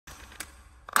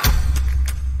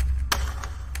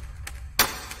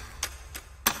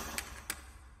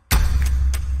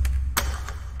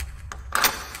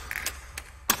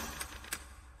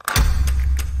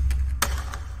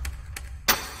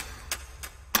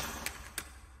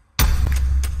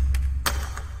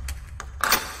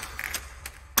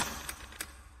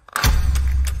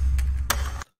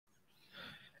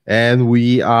And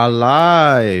we are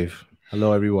live.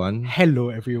 Hello, everyone. Hello,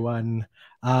 everyone.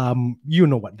 You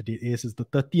know what the date is. It's the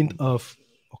 13th of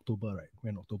October, right?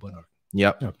 We're in October now.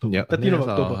 Yep. October. Yep. 13th of That's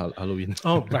October. our Halloween.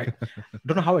 Oh, right.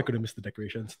 Don't know how I could have missed the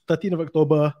decorations. 13th of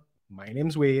October. My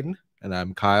name's Wayne. And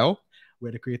I'm Kyle.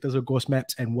 We're the creators of Ghost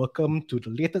Maps, and welcome to the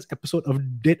latest episode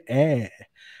of Dead Air.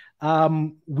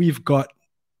 We've got,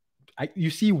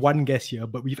 you see one guest here,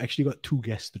 but we've actually got two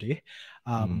guests today.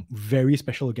 Very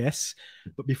special guests.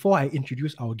 But before I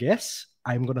introduce our guests,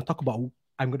 I'm going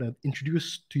to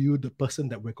introduce to you the person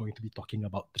that we're going to be talking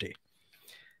about today.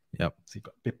 Yep. So you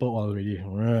got people already.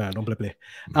 Don't play.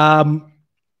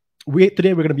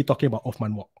 Today we're going to be talking about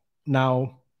Othman Wok.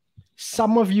 Now,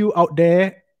 some of you out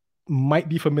there might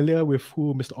be familiar with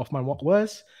who Mr. Othman Wok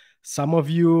was. Some of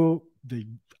you,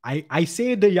 I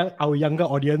say our younger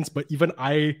audience, but even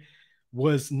I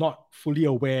was not fully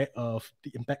aware of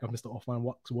the impact of Mr. Othman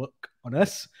Wok's work on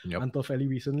us until fairly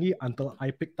recently, until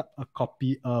I picked up a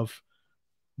copy of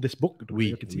this book.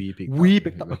 We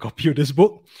picked up a copy of this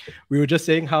book. We were just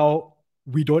saying how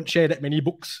we don't share that many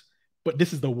books, but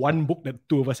this is the one book that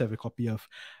two of us have a copy of.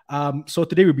 So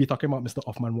today we'll be talking about Mr.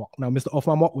 Othman Wok. Now, Mr.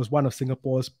 Othman Wok was one of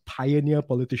Singapore's pioneer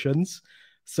politicians,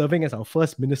 serving as our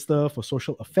first Minister for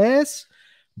Social Affairs.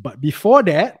 But before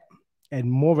that, and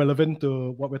more relevant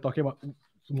to what we're talking about,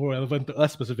 more relevant to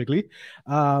us specifically,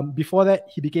 before that,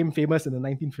 he became famous in the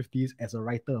 1950s as a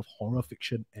writer of horror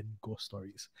fiction and ghost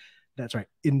stories. That's right,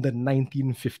 in the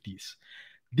 1950s.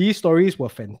 These stories were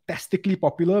fantastically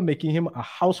popular, making him a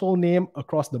household name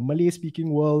across the Malay-speaking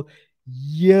world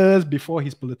years before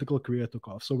his political career took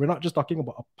off. So we're not just talking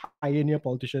about a pioneer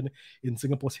politician in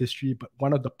Singapore's history, but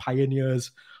one of the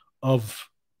pioneers of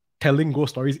telling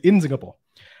ghost stories in Singapore.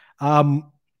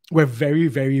 We're very,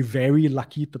 very, very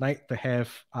lucky tonight to have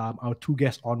our two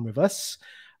guests on with us.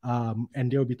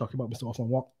 And they'll be talking about Mr. Othman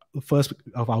Wok. The first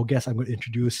of our guests, I'm going to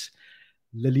introduce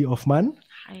Lily Othman.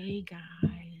 Hi, guys.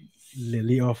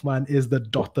 Lily Othman is the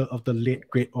daughter of the late,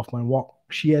 great Othman Wok.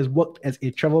 She has worked as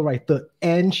a travel writer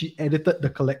and she edited the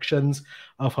collections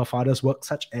of her father's work,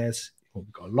 such as,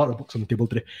 we've got a lot of books on the table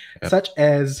today, such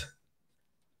as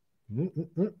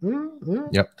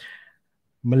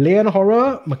Malayan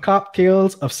Horror, Macabre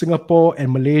Tales of Singapore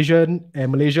and Malaysia in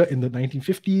the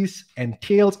 1950s, and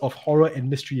Tales of Horror and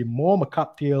Mystery, More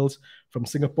Macabre Tales from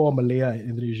Singapore, Malaya, and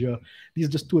Indonesia. These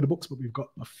are just two of the books, but we've got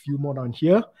a few more down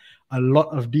here. A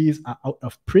lot of these are out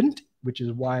of print, which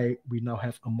is why we now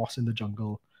have a Mosque in the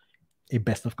Jungle, a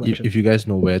best of collection. If you guys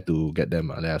know where to get them,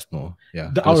 let us know.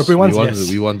 Yeah, we want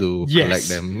to collect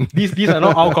them. These are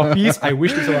not our copies. I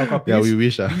wish these were our copies. Yeah, we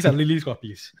wish. These are Lily's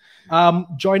copies.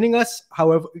 Joining us,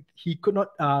 however, he could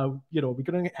not. We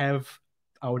couldn't have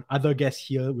our other guest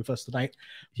here with us tonight.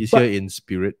 He's here in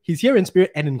spirit. He's here in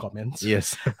spirit and in comments.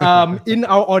 Yes. In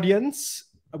our audience,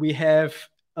 we have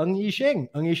Ng Yi-Sheng.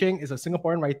 Ng Yi-Sheng is a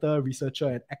Singaporean writer, researcher,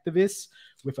 and activist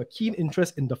with a keen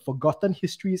interest in the forgotten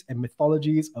histories and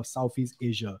mythologies of Southeast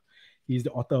Asia. He's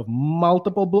the author of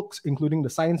multiple books, including the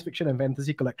science fiction and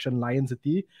fantasy collection Lion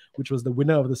City, which was the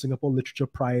winner of the Singapore Literature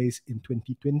Prize in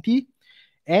 2020,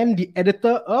 and the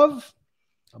editor of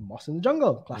A Mosque in the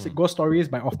Jungle, classic ghost stories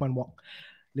by Othman Wok.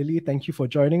 Lily, thank you for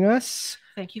joining us.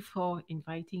 Thank you for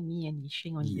inviting me and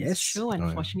Yi-Sheng on this show.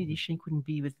 Unfortunately, Yi-Sheng couldn't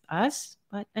be with us,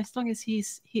 but as long as he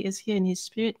is here in his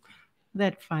spirit,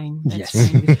 that's fine. That's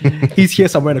fine with me. He's here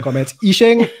somewhere in the comments.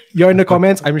 Yi-Sheng, you're in the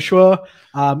comments, I'm sure.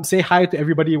 Say hi to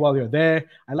everybody while you're there.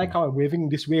 I like how I'm waving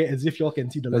this way as if y'all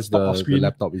can see the laptop off screen. The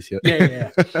laptop is here.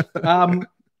 Yeah.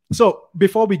 So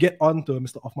before we get on to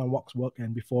Mr. Othman Wok's work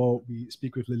and before we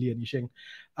speak with Lily and Yi-Sheng,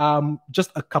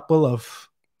 just a couple of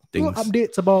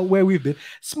updates about where we've been.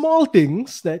 Small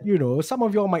things that, some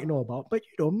of y'all might know about, but,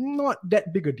 not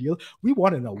that big a deal. We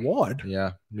won an award.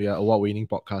 Yeah, we are award-winning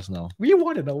podcast now. We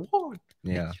won an award.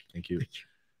 Yeah, thank you.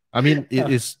 I mean, it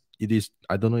is,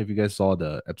 I don't know if you guys saw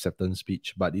the acceptance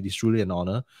speech, but it is truly an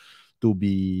honor to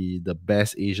be the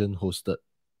best Asian hosted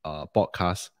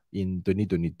podcast in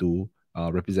 2022,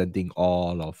 representing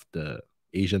all of the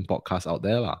Asian podcasts out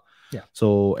there. Yeah.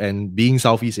 So, and being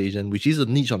Southeast Asian, which is a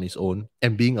niche on its own,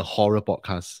 and being a horror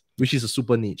podcast, which is a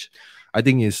super niche, I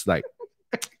think is like,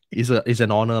 it's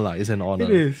an honor. It's an honor.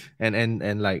 It is.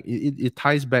 And like, it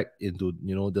ties back into,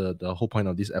 the whole point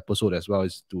of this episode as well,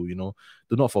 is to,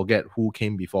 do not forget who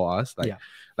came before us. Like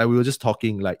we were just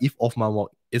talking, like, if Othman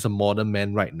Wok is a modern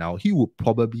man right now, he would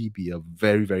probably be a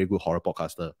very, very good horror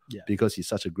podcaster because he's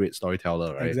such a great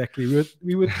storyteller, right? Exactly.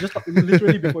 We were just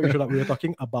literally before you showed up, we were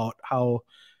talking about how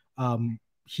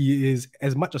he is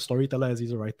as much a storyteller as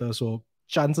he's a writer. So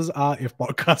chances are, if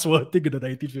podcasts were a thing in the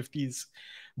 1950s,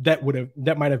 that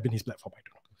might have been his platform. I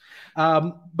don't know.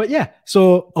 But yeah,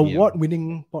 so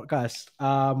award-winning podcast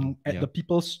at the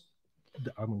People's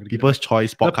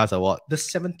Choice Podcast Award. The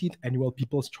 17th Annual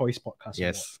People's Choice Podcast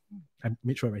Award. Yes. I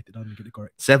made sure I write it down and get it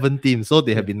correct. 17. So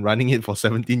they have been running it for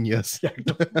 17 years. Yeah, I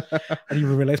didn't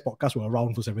even realize podcasts were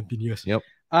around for 17 years. Yep.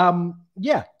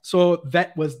 Yeah, so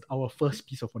that was our first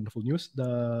piece of wonderful news.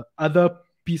 The other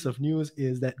piece of news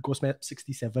is that GhostMap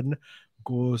 67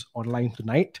 goes online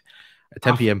tonight at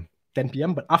 10 p.m. 10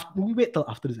 p.m. But after we wait till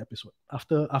after this episode.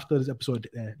 After this episode,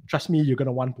 trust me, you're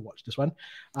gonna want to watch this one.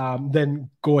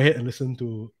 Then go ahead and listen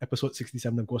to episode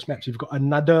 67 of Ghost Maps. We've got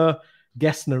another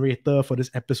guest narrator for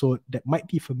this episode that might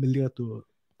be familiar to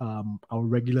our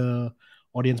regular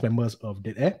audience members of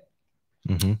Dead Air.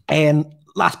 Mm-hmm. And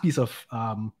last piece of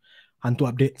hantu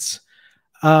updates.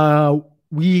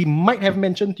 We might have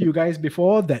mentioned to you guys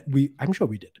before that I'm sure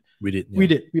we did. We did. Yeah. We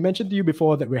did. We mentioned to you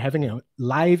before that we're having a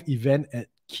live event at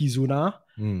Kizuna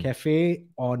Cafe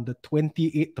on the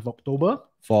 28th of October.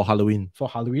 For Halloween. For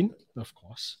Halloween, of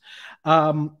course.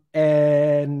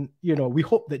 And, we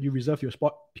hope that you reserve your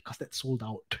spot because that's sold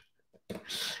out. Yep.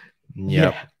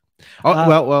 Yeah.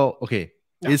 Well, okay.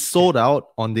 Yeah. It's sold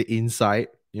out on the inside.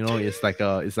 It's like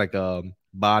a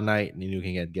bar night. And you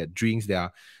can get drinks.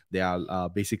 They are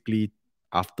basically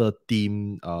after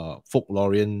theme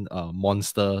folklorian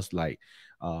monsters like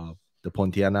the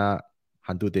Pontiana,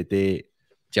 Hantu Tete,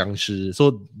 Jiangshi.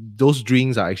 So those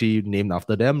drinks are actually named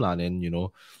after them.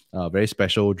 And very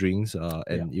special drinks.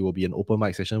 And it will be an open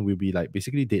mic session. We'll be like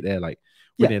basically Dead Air. Like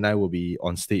Win and I will be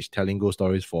on stage telling ghost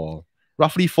stories for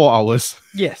roughly 4 hours.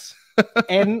 Yes.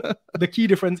 And the key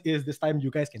difference is this time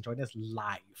you guys can join us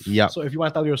live. Yeah. So if you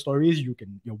want to tell your stories, you're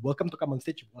welcome to come on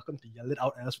stage. You're welcome to yell it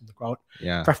out at us from the crowd.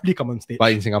 Yeah. Preferably come on stage.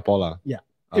 But in Singapore lah. Yeah.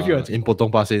 If you're in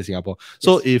Potong Pasir, Singapore.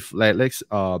 So if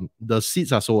the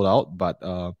seats are sold out, but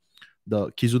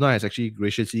the Kizuna has actually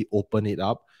graciously opened it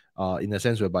up in a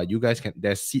sense whereby you guys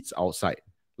there's seats outside,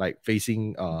 like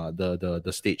facing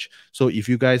the stage. So if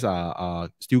you guys are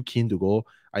still keen to go,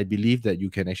 I believe that you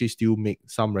can actually still make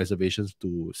some reservations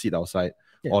to sit outside,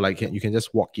 or you can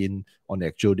just walk in on the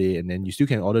actual day, and then you still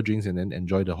can order drinks and then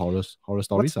enjoy the horror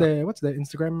stories. What's the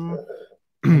Instagram?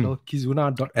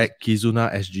 Kizuna. At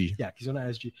Kizuna SG. Yeah, Kizuna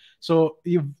SG. So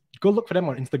you go look for them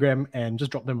on Instagram and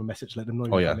just drop them a message, let them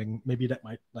know you're coming. Maybe that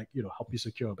might help you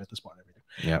secure a better spot and everything.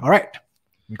 Yeah. All right.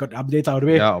 We got the updates out of the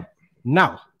way. Yeah.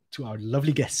 Now to our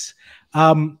lovely guests.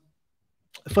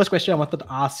 The first question I wanted to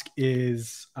ask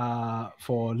is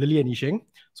for Lily and Yi-Sheng.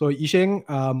 So Yi-Sheng,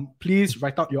 please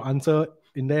write out your answer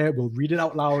in there. We'll read it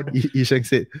out loud. Yi-Sheng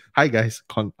said, "Hi guys,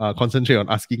 concentrate on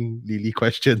asking Lily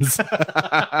questions."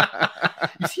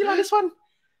 You see this one?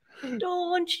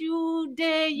 Don't you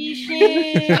dare,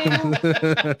 Yi-Sheng.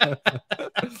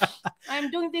 I'm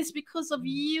doing this because of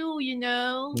you,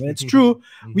 It's true.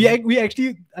 We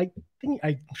actually,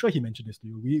 I'm sure he mentioned this to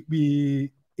you.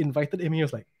 We invited him. He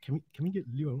was like, "Can we get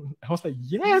Leo?" I was like,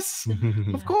 "Yes,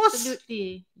 of course."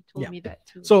 Absolutely. He told me that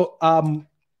too. So,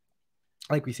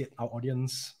 like we said, our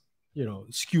audience,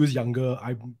 skews younger.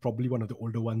 I'm probably one of the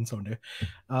older ones on there.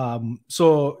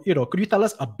 So, could you tell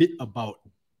us a bit about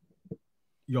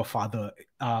your father?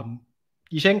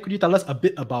 Yi-Sheng, could you tell us a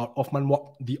bit about Othman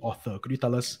Wok, the author? Could you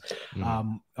tell us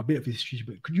a bit of his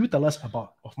history? Could you tell us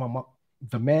about Othman Wok,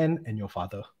 the man, and your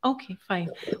father? Okay, fine.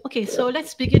 Okay, so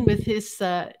let's begin with his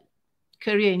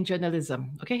career in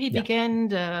journalism. Okay, he began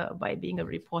by being a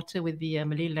reporter with the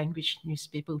Malay language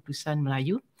newspaper Utusan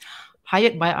Melayu,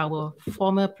 hired by our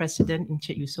former president,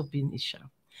 Encik Yusof bin Isha.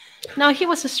 Now, he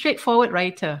was a straightforward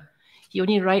writer. He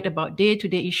only write about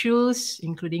day-to-day issues,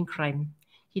 including crime.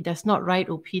 He does not write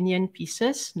opinion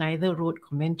pieces, neither wrote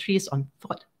commentaries on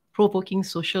thought-provoking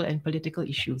social and political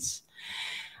issues.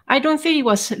 I don't think he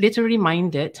was literary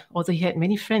minded, although he had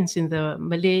many friends in the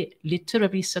Malay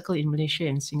literary circle in Malaysia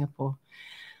and Singapore.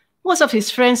 Most of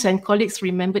his friends and colleagues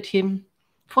remembered him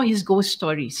for his ghost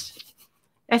stories.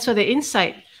 As for the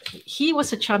insight, he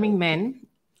was a charming man,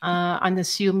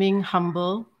 unassuming,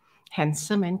 humble,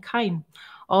 handsome, and kind.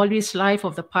 Always life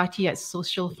of the party at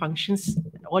social functions,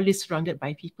 always surrounded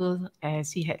by people,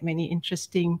 as he had many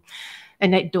interesting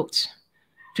anecdotes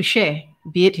to share,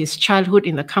 be it his childhood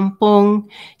in the kampong,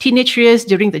 teenage years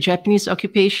during the Japanese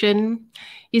occupation,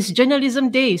 his journalism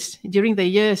days during the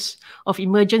years of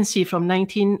emergency from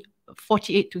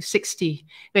 1948 to 60,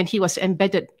 when he was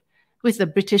embedded with the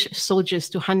British soldiers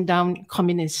to hunt down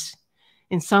communists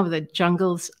in some of the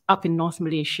jungles up in North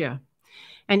Malaysia,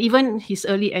 and even his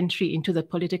early entry into the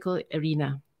political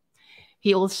arena.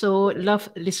 He also loved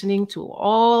listening to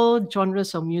all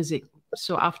genres of music.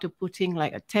 So after putting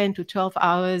like 10 to 12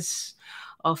 hours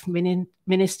of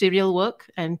ministerial work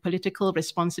and political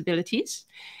responsibilities.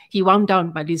 He wound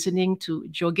down by listening to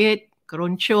joget,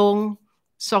 keroncong,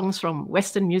 songs from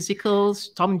Western musicals,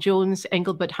 Tom Jones,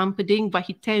 Engelbert Humperdinck, but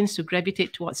he tends to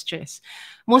gravitate towards jazz.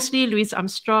 Mostly Louis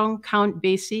Armstrong, Count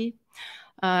Basie,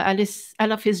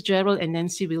 Ella Fitzgerald, and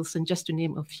Nancy Wilson, just to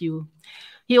name a few.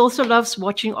 He also loves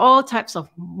watching all types of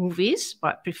movies,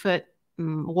 but preferred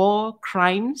war,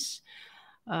 crimes,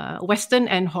 Western,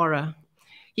 and horror.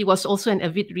 He was also an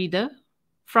avid reader,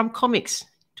 from comics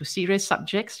to serious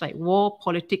subjects like war,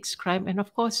 politics, crime, and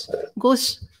of course,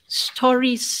 ghost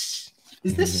stories.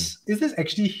 Is this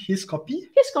actually his copy?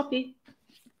 His copy.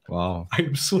 Wow.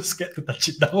 I'm so scared to touch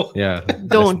it now. Yeah.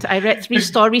 Don't. I read 3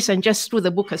 stories and just threw the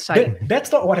book aside.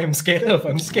 That's not what I'm scared of.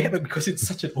 I'm scared of because it's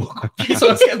such an old copy. So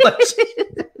I'm scared to touch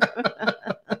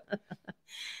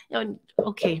it.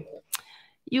 Okay.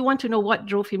 You want to know what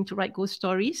drove him to write ghost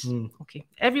stories? Okay.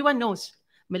 Everyone knows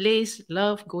Malays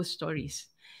love ghost stories.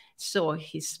 So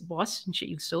his boss,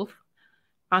 Encik Yusof,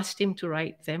 asked him to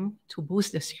write them to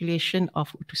boost the circulation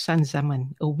of Utusan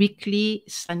Zaman, a weekly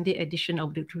Sunday edition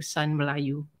of the Utusan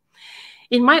Melayu.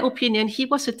 In my opinion, he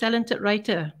was a talented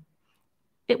writer.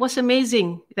 It was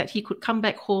amazing that he could come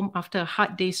back home after a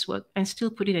hard day's work and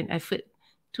still put in an effort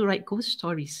to write ghost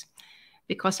stories,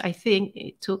 because I think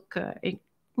it took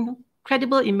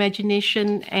credible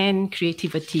imagination and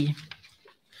creativity.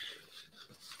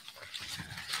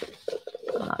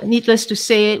 Needless to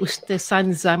say,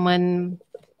 Utusan Zaman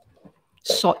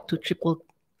sought to triple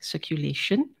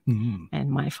circulation. And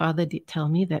my father did tell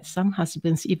me that some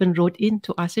husbands even wrote in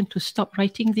to ask him to stop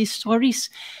writing these stories,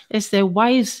 as their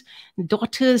wives,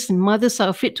 daughters, and mothers are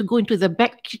afraid to go into the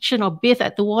back kitchen or bathe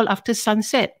at the wall after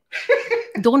sunset.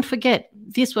 Don't forget,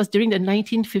 this was during the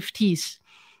 1950s,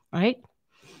 right?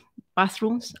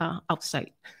 Bathrooms are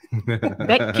outside.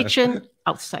 Back kitchen,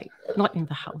 outside, not in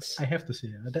the house. I have to say,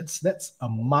 that's a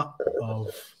mark of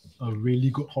a really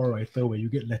good horror writer, where you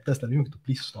get letters telling you to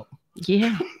please stop.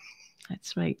 Yeah,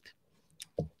 that's right.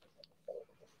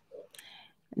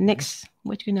 Next,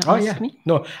 what you gonna ask me?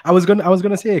 No, I was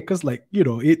gonna say, because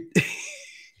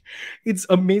it's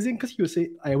amazing, because he was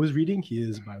saying, I was reading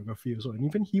his biography also, and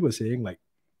even he was saying like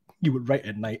he would write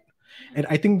at night. And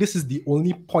I think this is the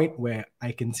only point where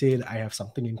I can say that I have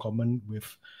something in common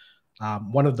with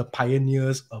one of the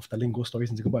pioneers of telling ghost stories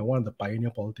in Singapore, and one of the pioneer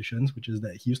politicians, which is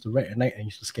that he used to write at night and he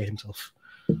used to scare himself.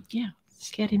 Yeah,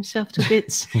 scared himself to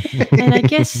bits. And I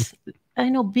guess,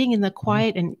 being in a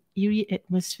quiet and eerie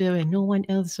atmosphere and no one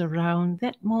else around,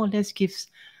 that more or less gives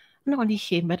not only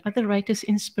him, but other writers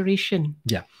inspiration.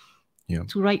 Yeah.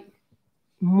 To write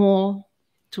more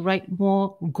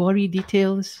gory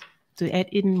details, to add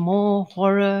in more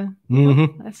horror.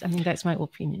 That's my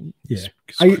opinion. Yeah,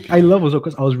 I love also,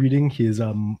 because I was reading his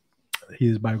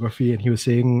biography, and he was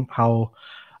saying how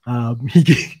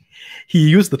he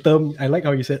used the term. I like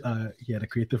how he said he had a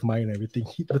creative mind and everything.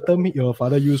 The term your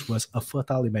father used was a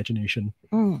fertile imagination,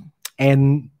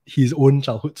 and his own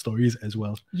childhood stories as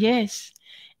well. Yes.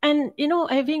 And,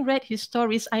 having read his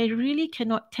stories, I really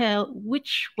cannot tell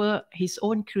which were his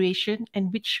own creation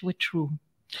and which were true.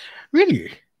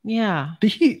 Really? Yeah.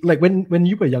 Did he, like, when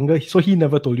you were younger, so he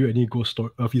never told you any ghost story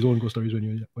of his own ghost stories when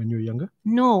you were younger?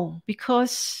 No,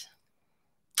 because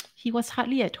he was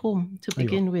hardly at home to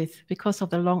begin with, because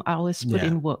of the long hours put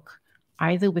in work,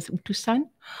 either with Utusan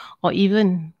or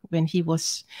even when he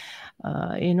was,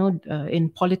 in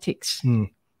politics.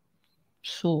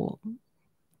 So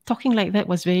talking like that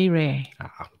was very rare.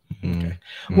 Okay.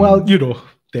 Well,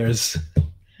 there's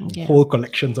whole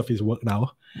collections of his work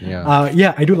now.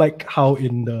 Yeah. I do like how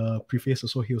in the preface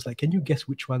also he was like, can you guess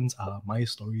which ones are my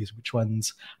stories, which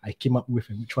ones I came up with,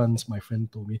 and which ones my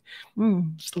friend told me?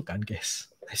 Still can't guess.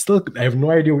 I have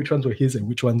no idea which ones were his and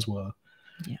which ones were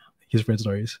his friend's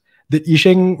stories. Did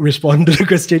Yi-Sheng respond to the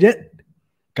question yet?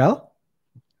 Carl?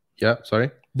 Yeah,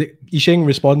 sorry? Did Yi-Sheng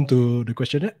respond to the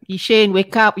question yet? Yi-Sheng,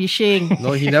 wake up, Yi-Sheng.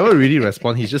 No, he never really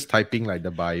responded. He's just typing like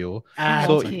the bio.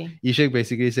 So okay. Yi-Sheng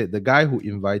basically said the guy who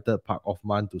invited Park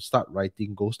Othman to start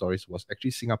writing ghost stories was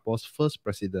actually Singapore's first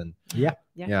president. Yeah.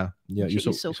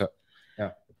 Yusof.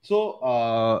 Yeah.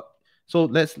 So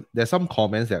there's some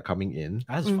comments that are coming in.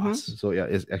 That's fast. So yeah,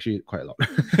 it's actually quite a lot.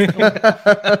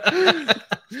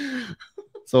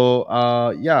 So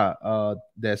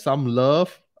there's some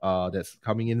love that's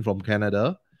coming in from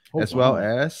Canada, well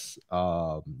as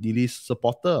Lily's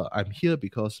supporter. I'm here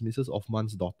because Mrs.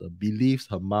 Othman's daughter believes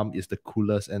her mom is the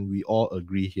coolest, and we all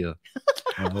agree here.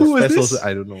 Who is this? Also,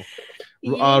 I don't know.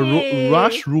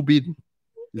 Rush Rubin.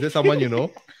 Is that someone you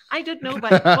know? I don't know,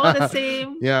 but all the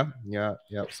same. Yeah.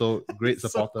 So great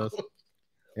supporters.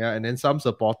 Yeah, and then some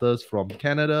supporters from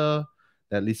Canada.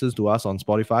 that listens to us on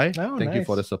Spotify. Oh, Thank you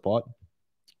for the nice. support.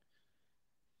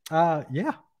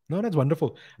 Yeah. No, that's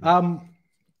wonderful.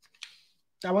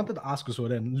 I wanted to ask also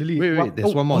then, Lily. Wait,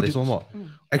 there's one more. There's one more. Mm.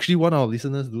 Actually, one of our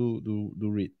listeners do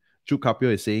read. Chuk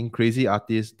Kapio is saying, "Crazy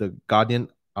Artist, The Guardian,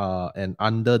 and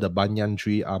Under the Banyan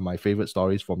Tree are my favorite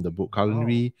stories from the book.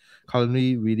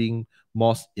 Currently reading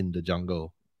Mosque in the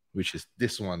Jungle, which is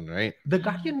this one, right? The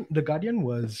Guardian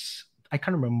was, I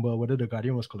can't remember whether The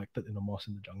Guardian was collected in the Mosque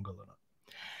in the Jungle or not.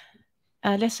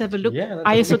 Let's have a look. Yeah,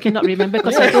 I also cannot remember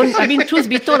because I mean, truth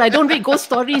be told, I don't read ghost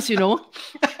stories, you know.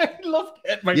 I love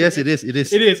that. Yes, it is. It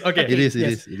is. It is. Okay. It is.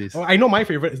 Yes. It is. Oh, I know my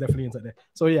favorite is definitely inside there.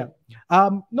 So yeah.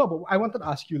 No, but I wanted to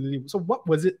ask you, Lily. So what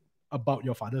was it about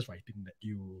your father's writing that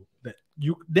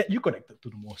you connected to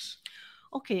the most?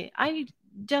 Okay, I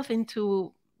delved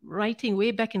into writing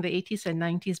way back in the 80s and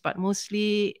 90s, but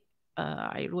mostly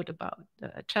I wrote about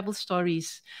travel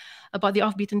stories, about the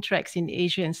off-beaten tracks in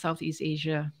Asia and Southeast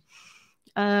Asia.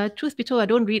 Truth be told, I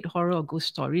don't read horror or ghost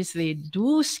stories. They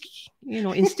do,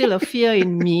 instill a fear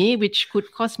in me, which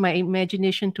could cause my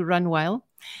imagination to run wild.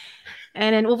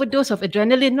 And an overdose of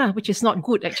adrenaline, which is not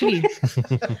good, actually.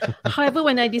 However,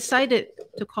 when I decided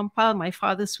to compile my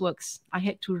father's works, I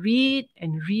had to read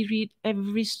and reread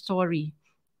every story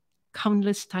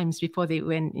countless times before they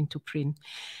went into print.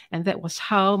 And that was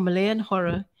how Malayan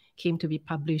horror came to be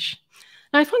published.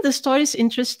 Now, I found the stories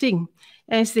interesting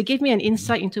as they gave me an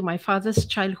insight into my father's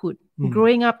childhood,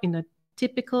 growing up in a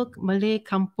typical Malay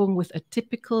kampung with a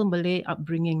typical Malay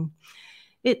upbringing.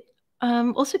 It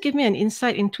also gave me an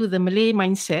insight into the Malay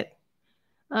mindset,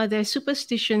 their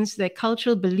superstitions, their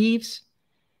cultural beliefs,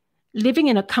 living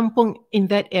in a kampung in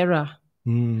that era.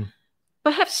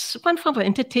 Perhaps one form of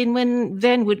entertainment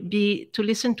then would be to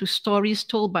listen to stories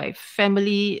told by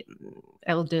family,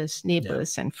 elders,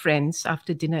 neighbors, and friends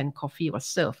after dinner and coffee was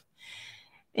served.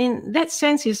 In that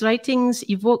sense, his writings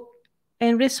evoked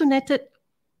and resonated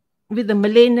with the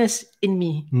Malayness in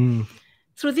me.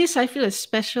 Through this, I feel a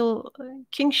special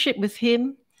kinship with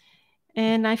him,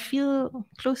 and I feel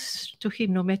close to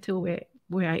him no matter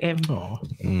where I am. Oh,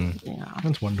 yeah,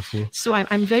 that's wonderful. So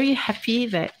I'm very happy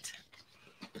that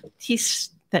he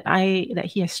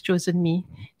has chosen me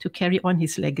to carry on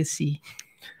his legacy.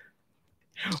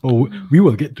 Oh, we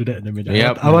will get to that in a minute.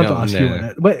 I want to ask you about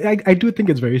that. But I do think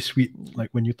it's very sweet, like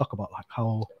when you talk about like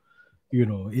how,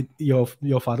 your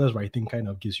father's writing kind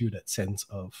of gives you that sense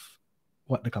of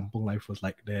what the kampung life was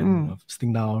like then, of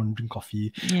sitting down, drink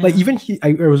coffee. Yeah. Like even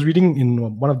I was reading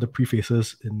in one of the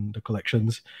prefaces in the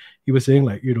collections, he was saying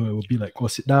like, it would be like, go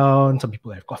sit down, some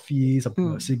people have coffee, some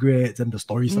people have cigarettes, and the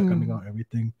stories start coming out and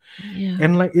everything. Yeah.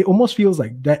 And like, it almost feels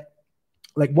like that,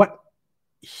 like what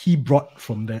he brought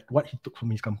from that, what he took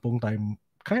from his kampung time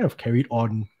kind of carried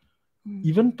on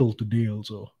even till today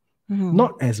also.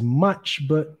 Not as much,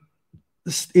 but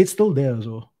it's still there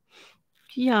also.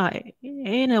 Yeah,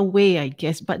 in a way, I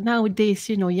guess. But nowadays,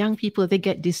 young people, they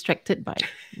get distracted by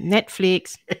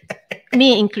Netflix,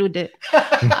 me included.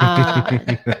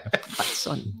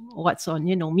 What's on,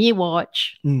 Me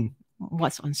Watch,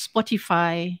 what's on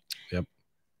Spotify. Yep.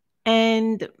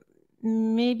 And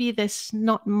maybe there's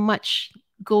not much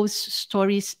ghost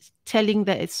stories telling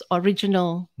that it's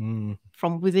original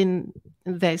from within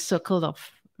their circle of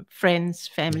friends,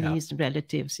 families,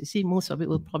 relatives. You see, most of it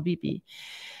will probably be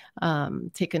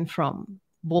taken from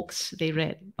books they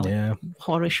read, or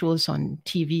horror shows on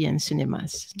TV and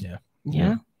cinemas.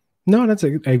 Yeah. No,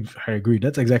 I agree.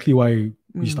 That's exactly why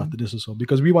we started this also,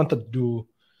 because we wanted to do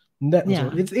that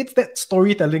also. It's that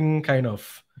storytelling kind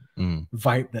of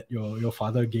vibe that your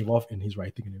father gave off in his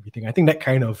writing and everything. I think that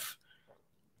kind of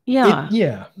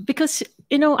because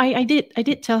I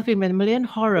did tell him when Malayan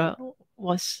horror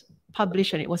was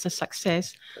published and it was a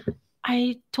success,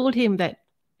 I told him that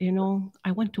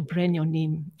I want to brand your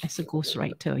name as a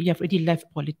ghostwriter. You have already left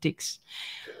politics.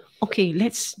 Okay,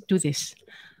 let's do this.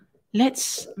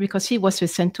 Because he was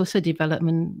with Sentosa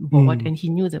Development Board and he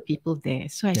knew the people there.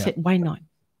 So I said, why not?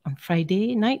 On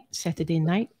Friday night, Saturday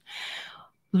night,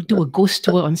 we'll do a ghost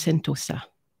tour on Sentosa.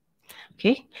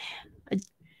 Okay?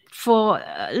 For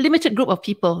a limited group of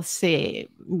people, say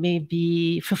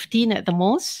maybe 15 at the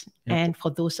most, and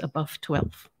for those above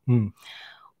 12.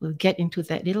 We'll get into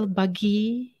that little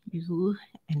buggy, you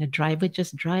and the driver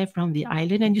just drive around the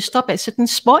island, and you stop at certain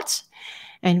spots,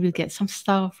 and we'll get some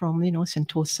stuff from,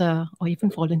 Sentosa, or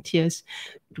even volunteers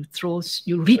to throw.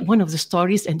 You read one of the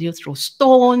stories and they'll throw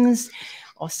stones,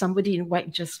 or somebody in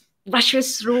white just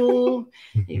rushes through.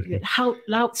 You get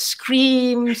loud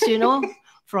screams,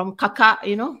 from kakak,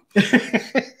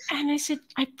 And I said,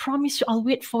 I promise you, I'll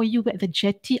wait for you at the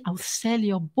jetty. I'll sell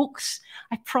your books.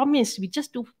 I promise. We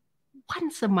just do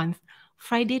once a month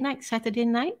Friday night, Saturday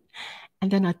night, and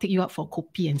then I'll take you out for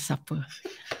kopi and supper.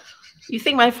 You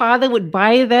think my father would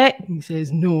buy that? He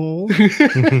says, no.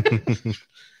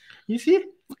 You see?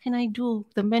 What can I do?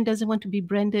 The man doesn't want to be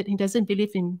branded. He doesn't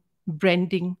believe in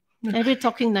branding. And we're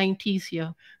talking 90s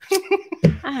here.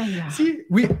 See,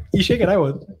 Yi-Sheng and I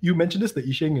were, you mentioned this to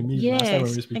Yi-Sheng and me last time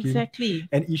when we were speaking. Exactly.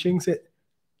 And Yi-Sheng said,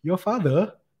 your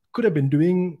father could have been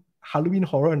doing Halloween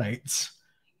Horror Nights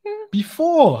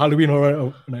before Halloween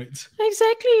Horror Nights.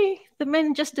 Exactly. The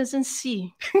man just doesn't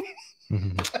see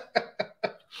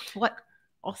what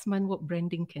Othman Wok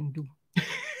branding can do.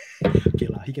 Okay,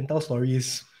 he can tell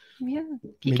stories. Yeah,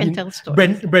 he can tell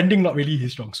stories. Branding not really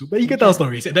his strong suit, but he can tell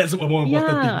stories. That's a more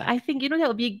important thing. I think, that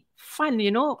would be fun,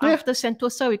 After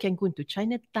Sentosa, we can go into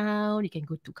Chinatown, you can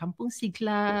go to Kampung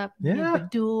Siglap,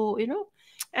 Bedok,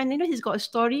 And, he's got a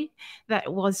story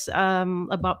that was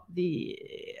about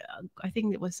I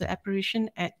think it was the apparition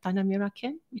at Tanah Merah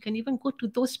Camp. You can even go to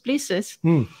those places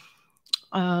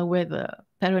where the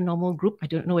paranormal group, I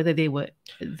don't know whether they were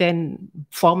then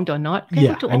formed or not, can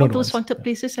go to all those haunted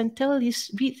places and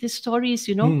read his stories,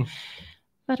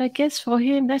 But I guess for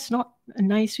him, that's not a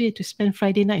nice way to spend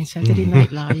Friday night and Saturday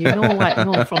night. You know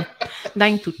what? From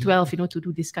 9 to 12, to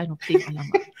do this kind of thing.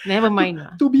 Never mind.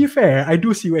 To be fair, I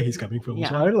do see where he's coming from.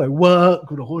 So I don't work,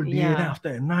 go the whole day, then after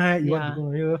at night, you want to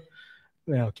go here.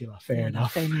 Well, okay, fair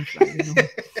enough. Fair enough.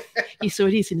 He's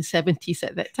already in the 70s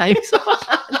at that time. So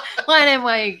what am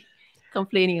I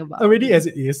complaining about? Already as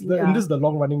it is, and this is the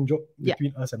long-running joke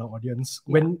between us and our audience.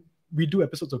 When we do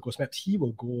episodes of Ghost Maps, he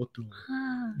will go to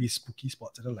these spooky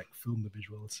spots and then film the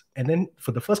visuals. And then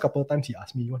for the first couple of times, he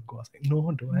asked me, "You want to go?" I was like,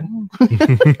 "No, don't."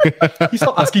 He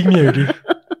stopped asking me already.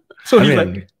 So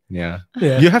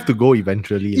you have to go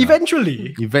eventually.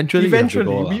 Eventually, you have to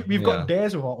go, we've got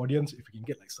dares with our audience. If we can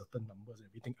get certain numbers and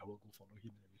everything, I will go follow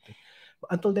him and everything.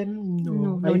 But until then,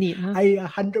 no need. I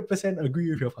 100% agree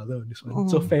with your father on this one.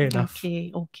 So fair enough.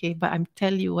 Okay. But I'm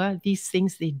telling you, these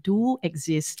things, they do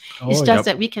exist. It's just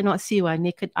that we cannot see with our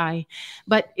naked eye.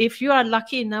 But if you are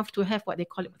lucky enough to have what they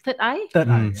call it third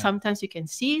eye, sometimes you can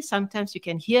see, sometimes you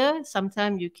can hear,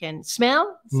 sometimes you can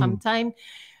smell, sometimes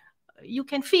you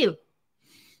can feel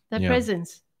the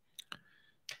presence.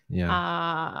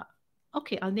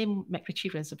 Okay, I'll name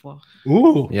MacRitchie Reservoir.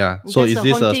 Ooh. Yeah. So is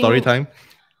this a story time?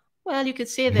 Well, you could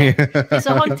say that. It's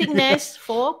a haunting nest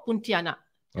for Pontianak.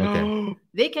 Okay.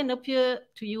 They can appear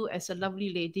to you as a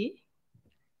lovely lady,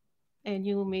 and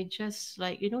you may just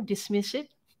dismiss it.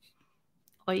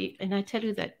 And I tell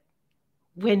you that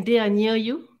when they are near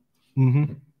you,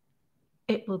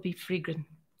 it will be fragrant.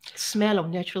 Smell of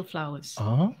natural flowers.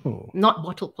 Not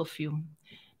bottled perfume.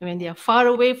 And when they are far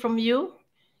away from you,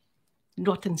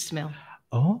 rotten smell.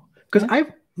 Because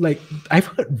I've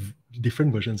heard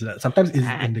different versions of that. Sometimes it's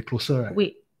when they're closer, right?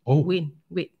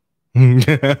 Wait.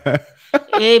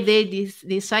 If they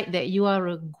decide that you are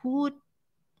a good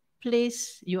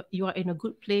place, you are in a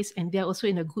good place, and they're also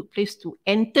in a good place to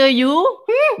enter you,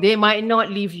 they might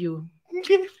not leave you.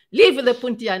 Leave the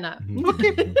Pontianak.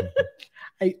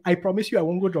 I promise you, I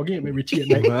won't go jogging at MacRitchie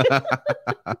at night.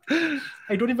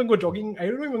 I don't even go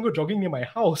jogging near my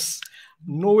house.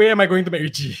 No way am I going to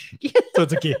MacRitchie. So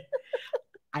it's okay.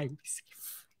 I'm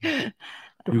safe.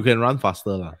 You can run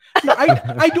faster, lah. No,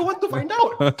 I don't want to find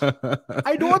out.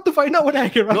 I don't want to find out whether I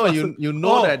can run faster. No, you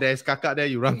know that there's kakak there,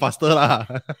 you run faster, lah.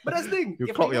 But that's the thing. You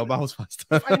clock your mouse faster.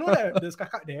 If I know that there's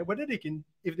kakak there,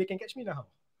 if they can catch me now.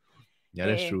 Yeah,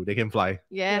 that's true. They can fly.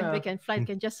 Yeah, they can fly. They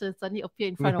can just suddenly appear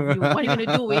in front of you. What are you going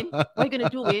to do, Win? What are you going to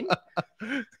do, Win?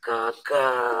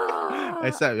 Kakak!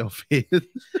 Except your face.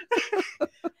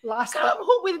 Come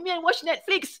home with me and watch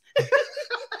Netflix.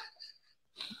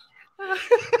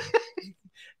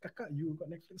 Kakak, you got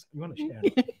Netflix? You want to share?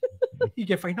 You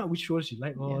can find out which shows you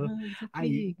like.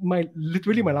 Exactly. My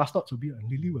last thoughts would be,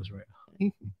 Lily was right.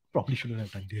 Probably shouldn't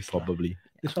have done this. Probably.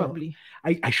 Probably.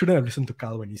 I shouldn't have listened to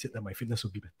Carl when he said that my fitness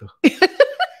would be better.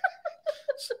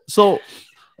 So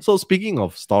speaking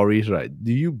of stories, right?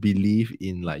 Do you believe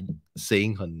in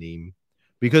saying her name?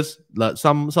 Because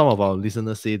some of our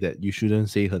listeners say that you shouldn't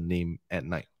say her name at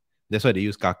night. That's why they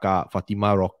use Kakak,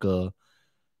 Fatima Rocker,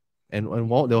 and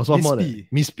there was one more.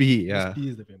 Miss P. Yeah. Miss P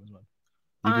is the famous one.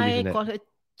 I call her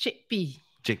Chickpea.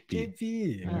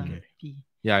 Chickpea. Okay.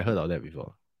 Yeah, I heard of that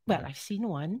before. Well, I've seen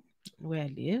one where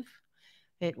I live.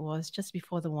 It was just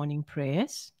before the morning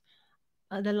prayers.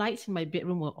 The lights in my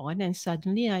bedroom were on, and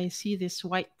suddenly I see this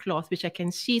white cloth, which I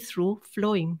can see through,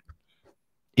 flowing.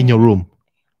 In your room?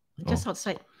 Just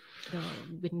outside the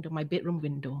window, my bedroom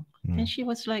window. And she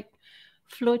was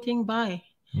floating by.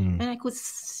 And I could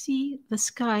see the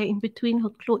sky in between her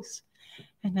clothes.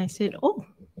 And I said, I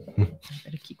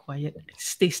better keep quiet and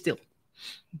stay still.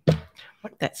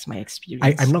 That's my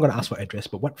experience. I'm not going to ask for address,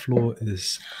 but what floor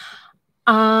is...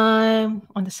 On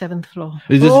the 7th floor.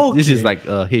 This is like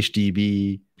a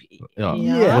HDB.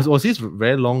 Yeah. Was this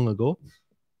very long ago?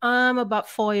 About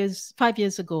 5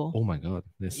 years ago. Oh my god,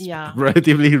 this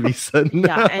relatively recent.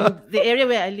 Yeah, and the area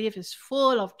where I live is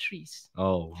full of trees.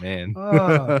 Oh man.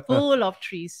 Full of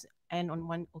trees. And on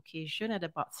one occasion at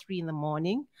about 3 in the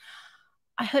morning,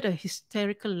 I heard a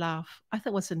hysterical laugh. I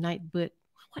thought it was a night bird.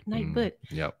 What night bird?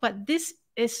 Yeah. But this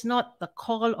is not the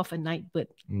call of a night bird.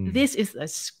 This is a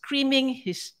screaming,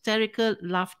 hysterical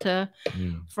laughter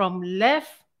from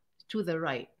left to the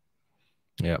right.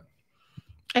 Yeah.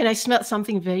 And I smelled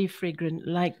something very fragrant,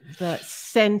 like the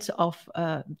scent of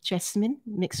jasmine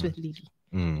mixed with lily.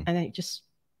 And then it just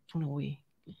went away.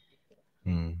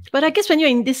 But I guess when you're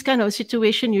in this kind of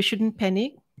situation, you shouldn't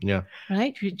panic. Yeah.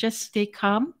 Right? You just stay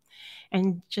calm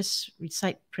and just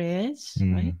recite prayers,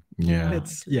 right?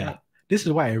 Yeah. This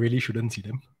is why I really shouldn't see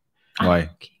them. Why?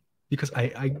 Okay. Because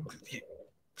I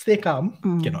stay calm.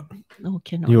 Cannot. No,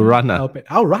 cannot. You run.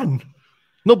 I'll run.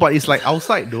 No, but it's like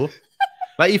outside though.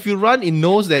 Like if you run, it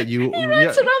knows that you. He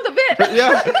runs around the bed.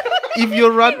 Yeah. If you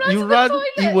run,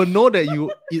 it will know that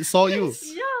it saw you.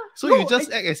 Yeah. So you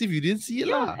just act as if you didn't see it,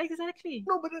 lah. Exactly.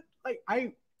 No, but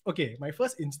okay, my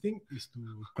first instinct is to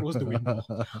close the window.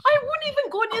 I wouldn't even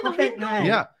go near the window.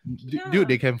 Yeah. Dude,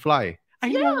 they can fly. I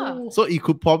know. So it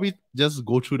could probably just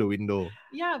go through the window.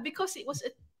 Yeah, because it was,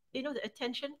 the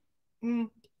attention.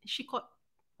 She caught,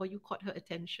 or you caught her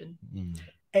attention.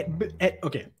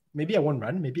 Okay, maybe I won't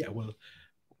run. Maybe I will,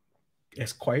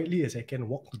 as quietly as I can,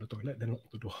 walk to the toilet, then lock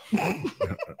the door.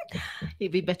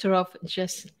 You'd be better off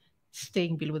just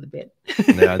staying below the bed.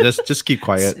 Yeah, just keep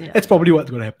quiet. That's probably what's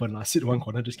going to happen. Sit one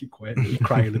corner, just keep quiet, maybe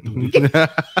cry a little bit.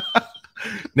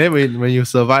 Then when you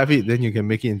survive it, then you can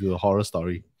make it into a horror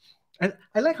story. And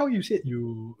I like how you said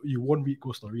you won't read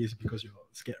ghost stories because you're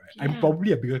scared, right? I'm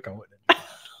probably a bigger coward than you.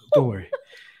 Don't worry.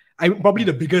 I'm probably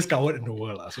the biggest coward in the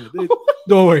world. So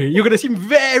don't worry. You're going to seem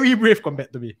very brave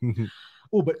compared to me.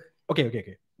 But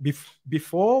okay.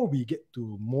 Before we get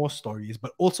to more stories,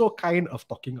 but also kind of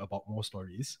talking about more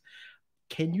stories,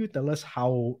 can you tell us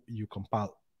how you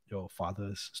compiled your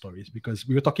father's stories? Because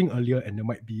we were talking earlier and there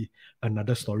might be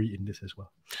another story in this as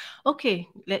well. Okay,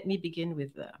 let me begin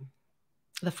with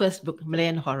the first book,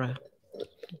 Malayan Horror.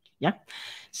 Yeah.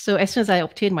 So as soon as I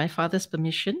obtained my father's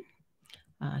permission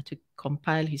to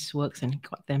compile his works and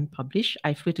got them published,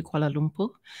 I flew to Kuala Lumpur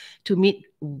to meet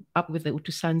up with the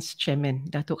Utusan's chairman,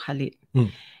 Datuk Khalid.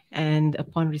 And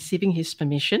upon receiving his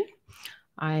permission,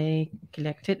 I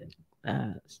collected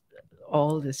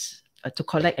all this, to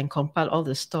collect and compile all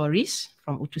the stories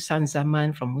from Utusan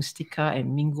Zaman, from Mustika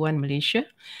and Mingguan, Malaysia,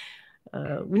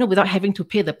 without having to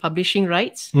pay the publishing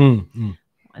rights. And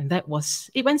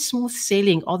it went smooth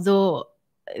sailing, although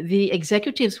the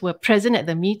executives were present at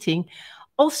the meeting,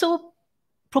 also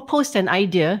proposed an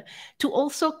idea to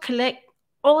also collect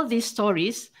all these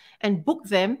stories and book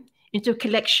them into a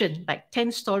collection, like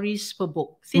 10 stories per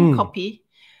book, thin copy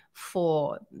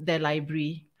for their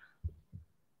library.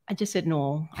 I just said,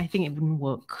 no, I think it wouldn't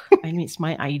work. I mean, it's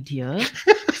my idea.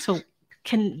 So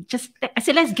I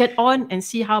said, let's get on and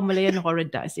see how Malayan Horror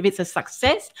does. If it's a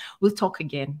success, we'll talk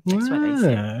again. That's what I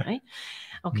said, right?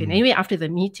 Okay, anyway, after the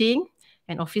meeting,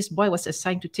 an office boy was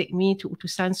assigned to take me to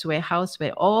Utusan's warehouse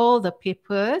where all the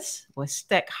papers were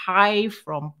stacked high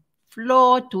from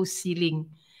floor to ceiling.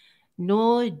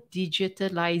 No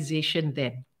digitalization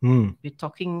then. We're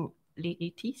talking late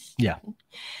 80s. Yeah.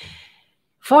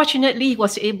 Fortunately, he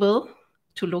was able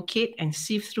to locate and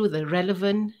sift through the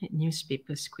relevant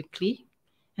newspapers quickly,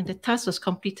 and the task was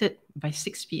completed by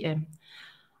 6 p.m.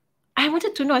 I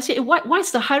wanted to know, I said,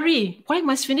 what's the hurry? Why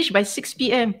must finish by 6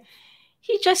 p.m.?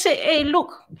 He just said, hey,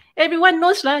 look, everyone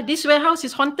knows this warehouse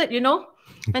is haunted,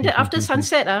 And then after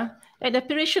sunset, an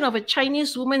apparition of a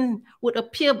Chinese woman would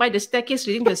appear by the staircase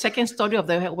leading to the second story of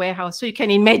the warehouse. So you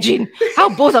can imagine how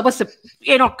both of us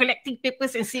are, collecting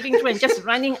papers and sifting through and just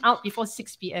running out before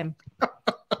 6 p.m.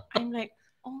 I'm like,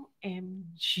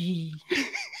 OMG.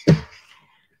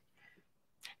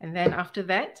 And then after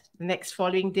that, the next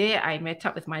following day, I met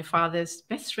up with my father's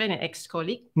best friend and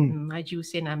ex-colleague, Haji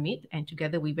Hussein Amit, and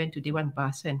together we went to Dewan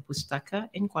Bahasa and Pustaka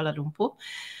in Kuala Lumpur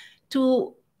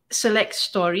to select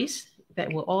stories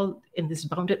that were all in these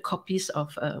bounded copies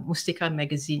of Mustika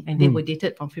magazine, and they were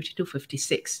dated from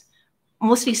 52-56,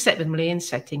 mostly set with Malayan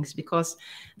settings, because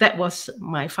that was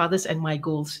my father's and my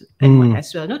goals and mine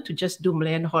as well, not to just do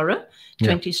Malayan horror,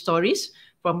 20 stories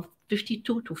from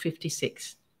 52 to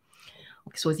 56.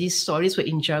 So these stories were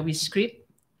in Jawi script.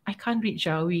 I can't read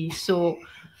Jawi, so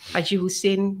Haji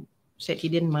Hussein said he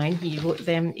didn't mind. He wrote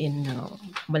them in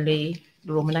Malay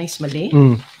Romanized Malay,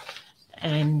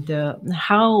 and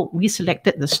how we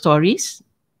selected the stories,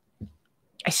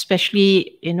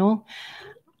 especially,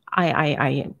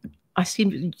 I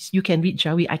assume you can read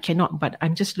Jawi. I cannot, but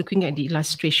I'm just looking at the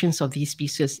illustrations of these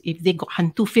pieces. If they got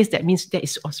hantu face, that means that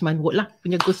is Othman Wok lah,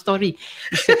 punya ghost story.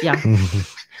 He said, yeah.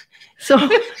 So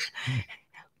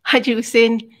Haji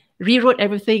Hussein rewrote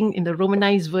everything in the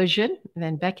Romanized version. And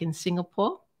then back in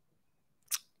Singapore,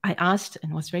 I asked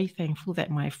and was very thankful that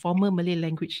my former Malay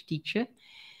language teacher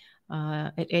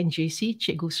at NJC,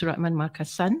 Cikgu Suratman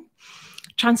Markasan,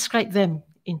 transcribed them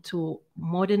into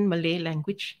modern Malay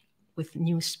language with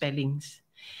new spellings.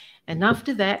 And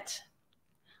after that,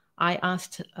 I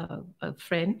asked a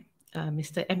friend,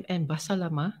 Mr. M.N.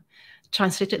 Basalama,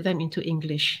 translated them into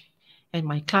English. And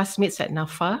my classmates at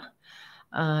NAFA,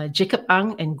 Jacob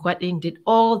Ang and Guat Ing, did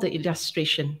all the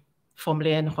illustration for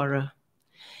Malayan horror.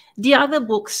 The other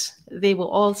books, they were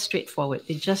all straightforward.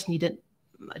 They just needed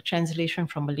a translation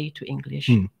from Malay to English.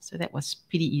 So that was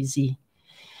pretty easy.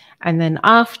 And then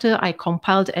after I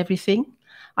compiled everything,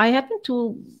 I had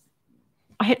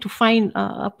to find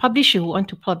a publisher who wanted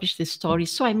to publish this story.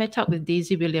 So I met up with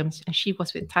Daisy Williams, and she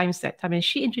was with Times that time. And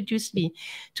she introduced me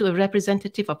to a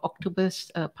representative of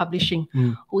Octopus Publishing,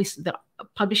 who is the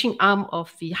publishing arm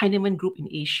of the Heinemann Group in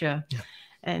Asia. Yeah.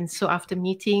 And so after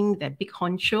meeting that big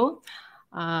honcho,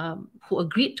 who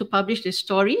agreed to publish the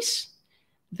stories,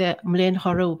 the Malayan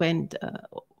horror went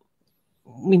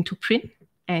into print,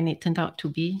 and it turned out to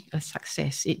be a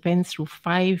success. It went through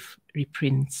 5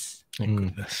 reprints. Thank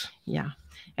goodness. Yeah.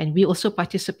 And we also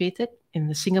participated in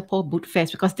the Singapore Book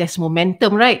Fest because there's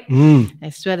momentum, right?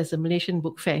 As well as the Malaysian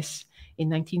Book Fest in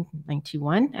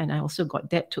 1991. And I also got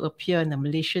that to appear in the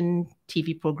Malaysian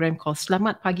TV program called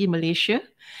Selamat Pagi Malaysia,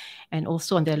 and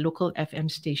also on their local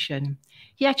FM station.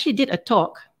 He actually did a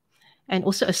talk and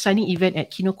also a signing event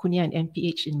at Kinokuniya and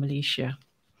MPH in Malaysia.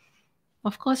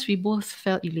 Of course, we both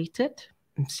felt elated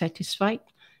and satisfied,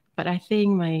 but I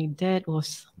think my dad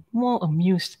was more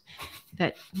amused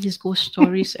that his ghost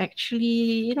stories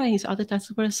actually, his other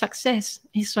titles were a success.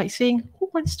 He's like saying, who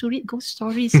wants to read ghost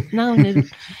stories now in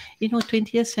the,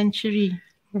 20th century?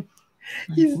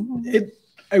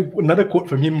 Another quote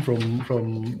from him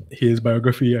from his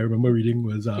biography I remember reading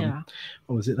was,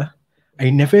 what was it? I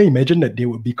never imagined that they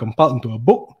would be compiled into a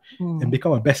book and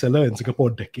become a bestseller in Singapore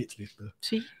decades later.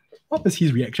 See? What was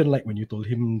his reaction like when you told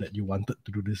him that you wanted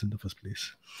to do this in the first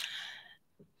place?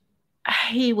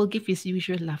 He will give his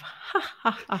usual laugh. Ha,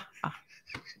 ha, ha, ha.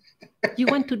 You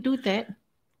want to do that?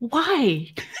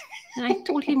 Why? And I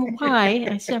told him why.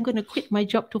 I said, I'm going to quit my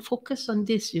job to focus on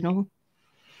this, He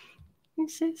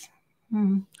says,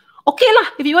 okay lah,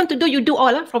 if you want to do, you do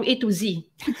all from A to Z.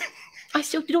 I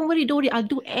said, don't worry, I'll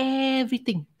do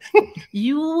everything.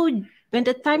 When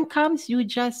the time comes, you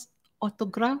just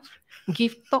autograph,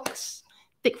 give talks,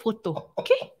 take photo.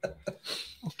 Okay?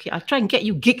 Okay, I'll try and get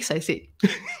you gigs, I said.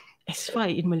 As far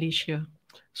in Malaysia.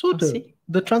 So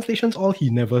the translations, all he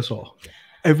never saw.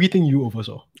 Everything you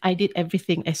oversaw. I did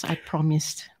everything as I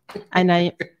promised. And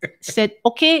I said,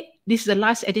 okay, this is the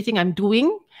last editing I'm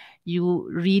doing. You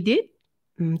read it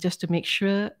just to make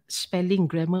sure spelling,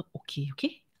 grammar, okay.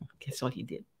 That's all he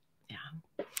did.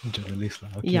 Yeah. Journalist.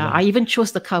 Okay, yeah, I even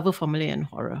chose the cover for Malayan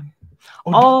horror.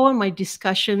 All my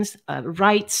discussions,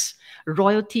 rights,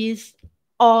 royalties,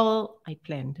 all I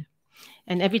planned.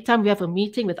 And every time we have a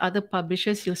meeting with other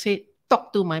publishers, he'll say,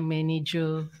 talk to my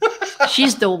manager.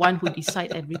 She's the one who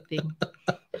decides everything.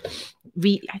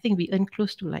 I think we earned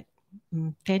close to like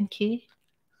 10K.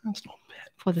 That's not bad.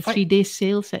 For the 3-day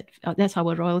sales. That's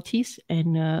our royalties.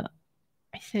 And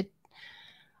I said,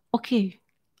 okay,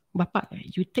 Bapa,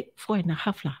 you take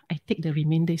 4.5 lah. I take the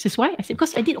remainder. He says, why? I said,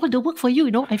 because I did all the work for you,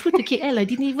 I flew to KL. I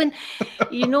didn't even,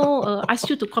 ask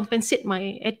you to compensate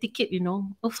my air ticket,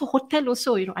 Also hotel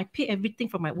also, I pay everything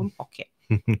from my own pocket.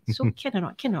 So can or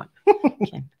not? Cannot.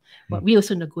 Can. But we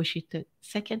also negotiated.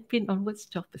 Second print onwards,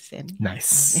 12%.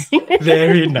 Nice.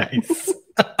 Very nice.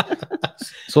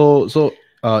 So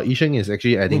Yi-Sheng is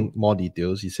actually adding more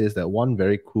details. He says that one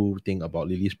very cool thing about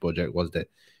Lily's project was that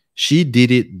she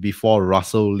did it before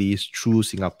Russell Lee's True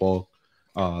Singapore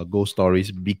ghost stories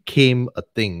became a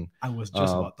thing. I was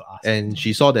just about to ask. And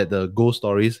she saw that the ghost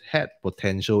stories had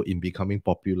potential in becoming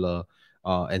popular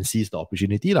and seized the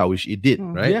opportunity, which it did,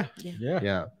 right?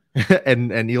 Yeah.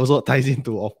 and it also ties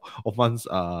into Othman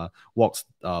Wok's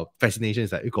fascination.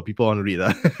 It's like, got people want to read.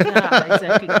 Yeah,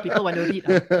 exactly. People want to read.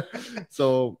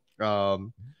 So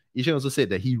Yi-Sheng also said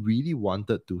that he really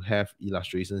wanted to have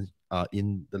illustrations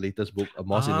in the latest book, A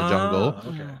Mosque in the Jungle.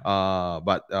 Okay.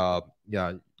 But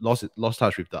lost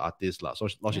touch with the artist. So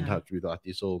lost in touch with the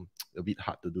artist, so a bit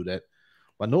hard to do that.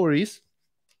 But no worries.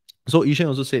 So Yi-Sheng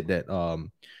also said that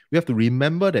we have to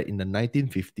remember that in the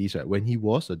 1950s, right, when he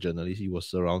was a journalist, he was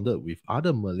surrounded with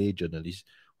other Malay journalists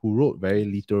who wrote very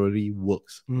literary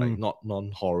works, like not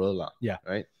non-horror lah. Yeah.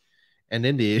 Right. And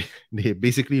then they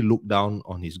basically looked down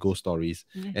on his ghost stories,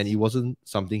 Yes. and it wasn't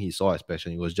something he saw as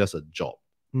passion. It was just a job.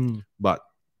 But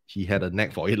he had a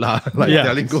knack for it lah,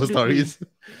 telling ghost stories.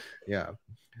 Yeah.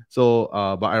 So,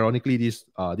 but ironically, these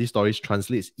stories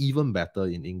translates even better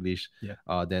in English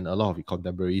than a lot of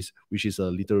contemporaries, which is a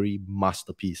literary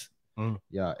masterpiece.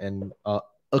 Yeah, and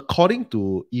according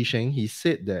to Yi-Sheng, he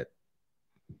said that.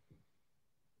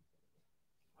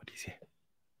 What did he say?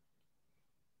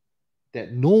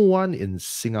 That no one in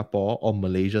Singapore or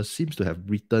Malaysia seems to have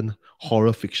written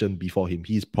horror fiction before him.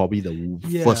 He's probably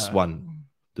the first one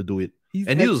to do it.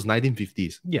 And this was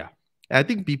 1950s. Yeah. I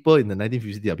think people in the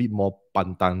 1950s, they're a bit more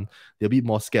pantang. They're a bit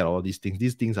more scared of all these things.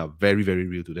 These things are very, very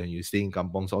real to them. You stay in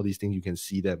kampongs, all these things, you can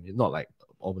see them. It's not like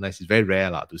overnight. It's very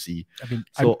rare to see. I mean,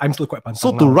 so, I'm still quite pantang.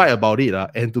 So to write about it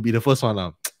and to be the first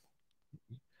one,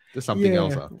 there's something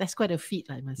else. That's quite a feat,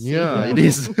 I must say. Yeah, it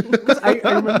is. Because I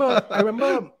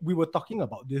remember we were talking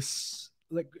about this.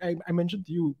 Like I mentioned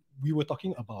to you, we were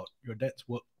talking about your dad's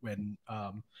work when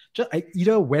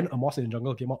either when A Mosque in the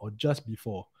Jungle came out or just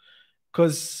before.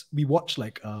 Because we watched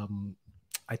I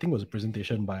think it was a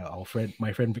presentation by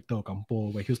my friend Victor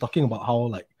Ocampo, where he was talking about how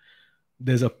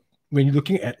when you're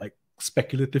looking at like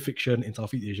speculative fiction in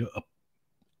Southeast Asia, a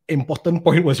important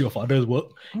point was your father's work.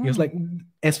 He was like,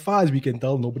 as far as we can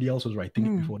tell, nobody else was writing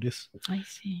it before this. I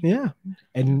see. Yeah.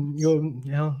 And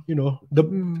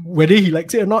whether he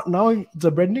likes it or not, now it's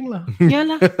a branding lah. Yeah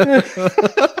lah.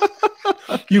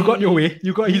 You got your way.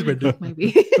 You got his branding. My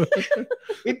way.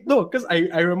 No, because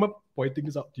I remember pointing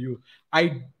this out to you.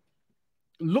 I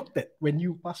looked at, when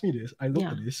you passed me this, I looked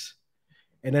at this.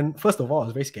 And then first of all, I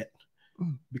was very scared.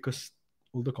 Because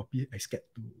older copy, I scared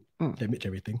to damage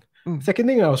everything. Second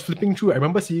thing, I was flipping through. I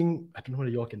remember seeing, I don't know whether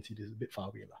you all can see this, a bit far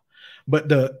away lah.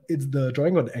 But it's the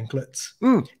drawing of the anklets.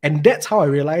 And that's how I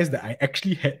realized that I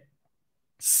actually had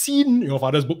seen your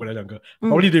father's book when I was younger.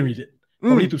 Probably didn't read it.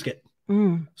 Probably too scared.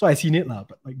 So I seen it lah,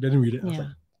 but like didn't read it. I was like,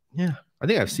 I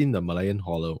think I've seen the Malayan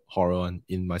horror one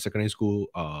in my secondary school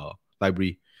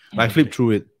library. I flipped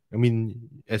through it. I mean,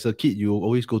 as a kid, you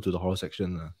always go to the horror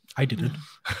section. I didn't.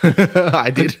 I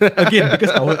did. Again,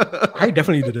 because I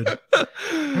definitely didn't.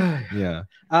 Yeah.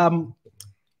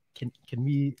 Can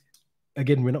we,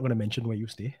 again, we're not going to mention where you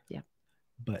stay. Yeah.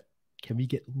 But can we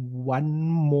get one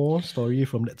more story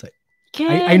from that side?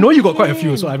 I know you got quite a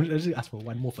few, so I'm just ask for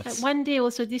one more first. Like one day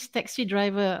also, this taxi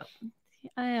driver,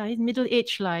 he's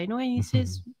middle-aged lah, and he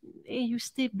says, hey, you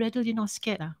stay Bradle, you're not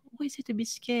scared ah? Why is it to be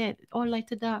scared? All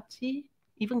lighted up, see?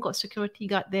 Even got security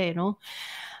guard there,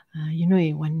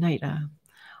 one night I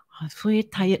was very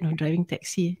tired of driving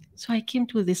taxi. So I came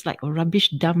to this like a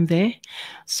rubbish dump there.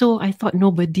 So I thought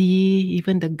nobody,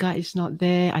 even the guard is not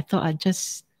there. I thought I'd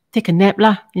just take a nap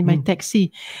lah in my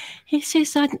taxi. He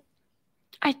says, I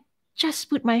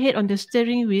just put my head on the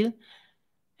steering wheel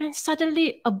and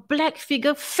suddenly a black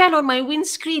figure fell on my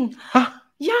windscreen. Huh?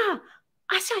 Yeah.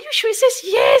 I said, are you sure? He says,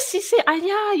 yes. He said,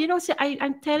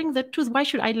 I'm telling the truth. Why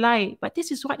should I lie? But this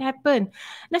is what happened.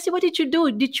 And I said, what did you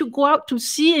do? Did you go out to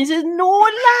see? And he said, no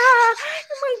lah.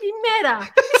 You might be mad.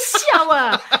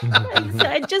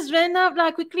 I just ran up,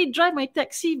 quickly drive my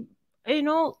taxi,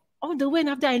 all the way, and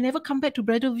after I never come back to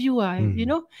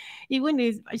Bridalview. Even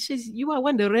if I says, you are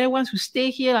one of the rare ones who stay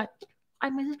here.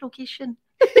 I'm in this location.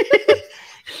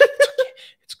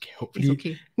 Hopefully. It's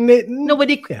okay.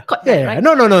 Nobody caught that, right?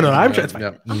 No. I'm sure it's fine.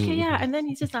 Okay, yeah. And then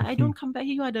he says, I don't come back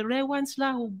here. You are the rare ones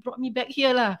lah who brought me back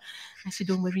here lah. I said,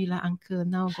 don't worry lah, uncle.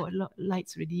 Now got a lot of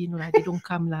lights already. They don't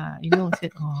come lah. I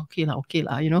said, oh, okay lah.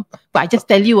 But I just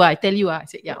tell you. I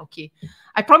said, yeah, okay.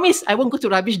 I promise I won't go to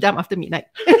rubbish dump after midnight.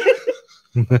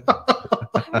 I'm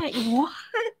like, what?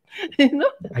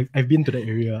 I've been to that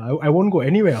area. I won't go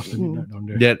anywhere after midnight down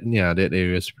there. That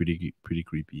area is pretty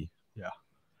creepy. Yeah.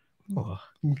 Oh.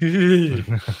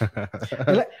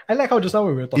 I like how just now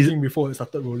when we were talking before it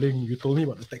started rolling, you told me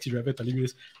about the taxi driver telling me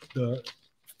this, the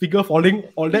figure falling,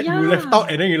 all that you left out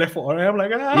and then you left for. I'm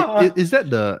like, Is that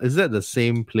the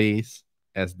same place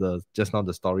as just now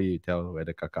the story you tell where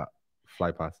the kakak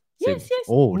fly past? Same. Yes.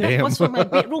 Oh, that damn. was from my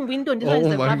bedroom window. And this one is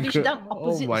the rubbish dump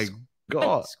opposite. Oh my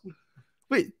god.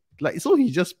 Wait, so he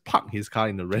just parked his car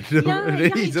in the rental and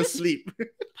then he just sleep.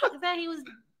 Parked there, he was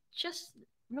just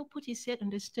put his head on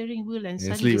the steering wheel and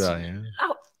suddenly loud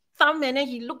thumb, and then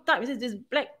he looked up and said this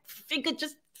black figure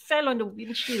just fell on the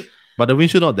windshield. But the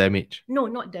windshield not damaged. No,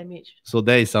 not damaged. So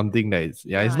there is something that is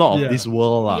it's not of this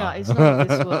world. Yeah, it's not of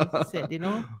this world, he said,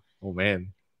 Oh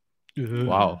man.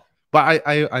 Wow. But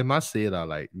I must say that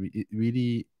like it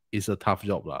really is a tough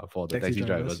job for the taxi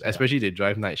drivers, especially they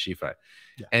drive night shift, right?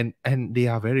 Yeah. And they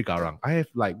are very garang. I have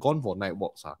like gone for night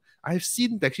walks. I've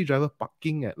seen taxi driver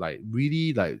parking at like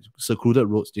really like secluded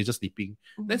roads. They're just sleeping.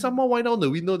 Then someone wind down the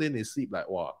window, then they sleep like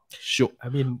wow, shook. I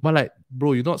mean, but like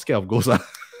bro, you're not scared of ghosts.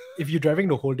 If you're driving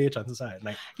the whole day, chances are at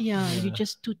night. Yeah, you're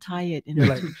just too tired. You're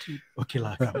like, okay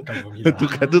lah,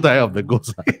 too tired of the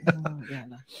ghosts. Yeah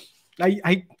lah.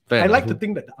 I like to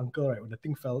think that the uncle, right, when the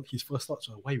thing fell, his first thoughts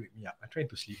were, why wake me up? I'm trying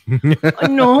to sleep.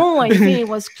 No, I think he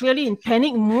was clearly in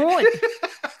panic mode.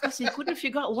 Because he couldn't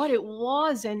figure out what it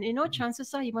was. And you know,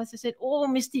 chances are he must have said, oh,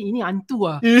 Misty, ini hantu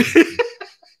ah.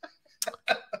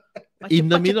 In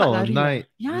the middle of the night.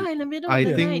 Yeah, in the middle of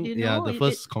the night. You know, the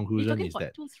first conclusion is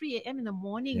that 2-3 a.m. in the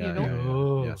morning, yeah, you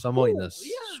know. Yeah, somewhere in a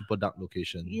super dark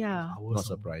location. Yeah. Not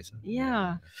surprised.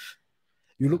 Yeah.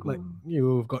 You look like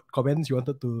you've got comments you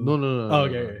wanted to... No. Oh,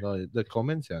 okay. No, the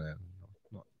comments, not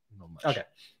much. Okay.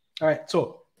 All right,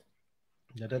 so...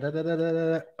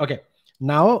 Okay.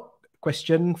 Now,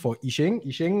 question for Yi-Sheng.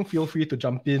 Yi-Sheng, feel free to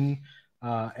jump in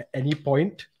at any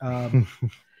point.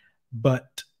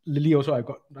 But Lily, also, I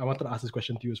wanted to ask this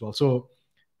question to you as well. So,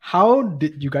 how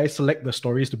did you guys select the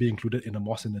stories to be included in A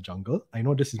Mosque in the Jungle? I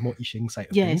know this is more Yi-Sheng's side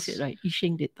of things. Yes, right.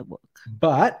 Yi-Sheng did the work.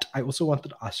 But I also wanted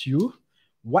to ask you,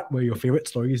 what were your favorite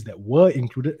stories that were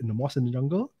included in The Mosque in the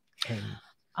Jungle?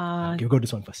 And we'll go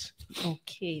this one first.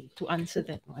 Okay, to answer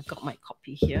that, I've got my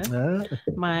copy here.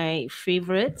 My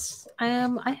favorites, I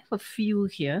have a few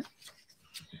here.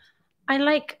 I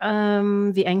like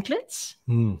the anklets.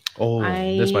 Oh,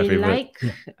 that's my favorite.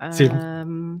 I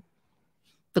like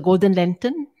the Golden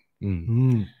Lantern.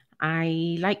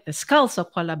 I like the Skulls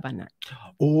of Kuala Banat.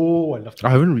 Oh, I love that.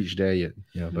 I haven't reached there yet.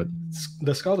 Yeah, but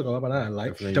the Skulls of Kuala Banat I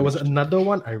like. There was another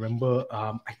one I remember.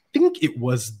 I think it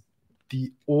was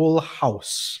the Old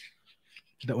House.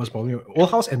 That was probably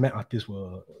Old House and Mad Artist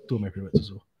were two of my favorites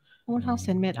also. Old House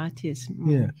and Mad Artist.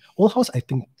 Yeah, Old House I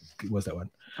think it was that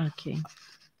one. Okay.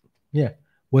 Yeah.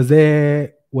 Were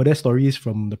there stories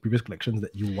from the previous collections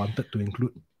that you wanted to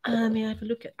include? May I have a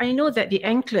look at? I know that the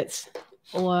anklets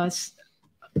was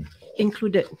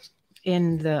included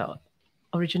in the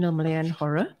original Malayan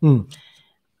horror.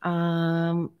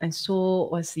 And so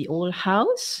was the Old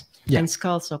House and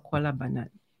Skulls of Kuala Banat.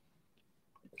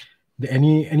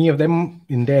 Any of them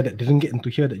in there that didn't get into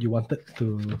here that you wanted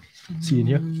to see in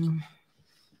here?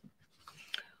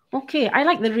 Okay, I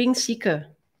like the Ring Seeker.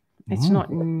 It's not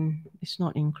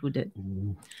included.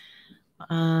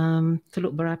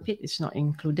 Teluk Berapit is not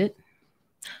included.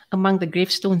 Among the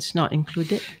Gravestones not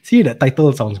included. See, that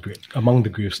title sounds great. Among the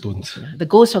Gravestones. The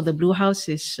Ghost of the Blue House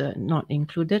is not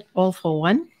included. All for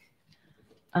One.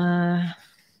 Can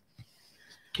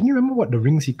you remember what the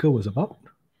Ring Seeker was about?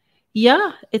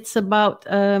 Yeah, it's about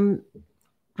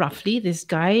roughly this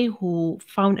guy who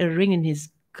found a ring in his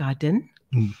garden,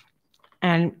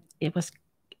 and it looks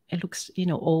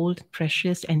old,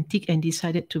 precious, antique, and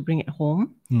decided to bring it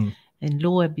home. And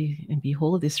lo and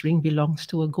behold, this ring belongs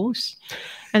to a ghost.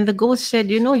 And the ghost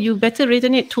said, you better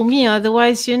return it to me,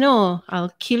 otherwise,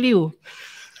 I'll kill you.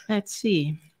 Let's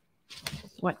see.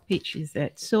 What page is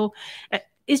that? So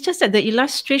it's just that the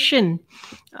illustration,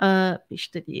 page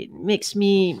 38, makes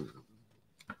me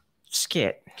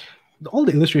scared. All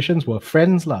the illustrations were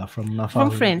friends from Nafa. From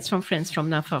friends from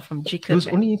Nafa, from Jacob. There was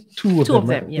only two of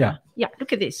them. Right? Yeah,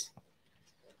 look at this.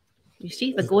 You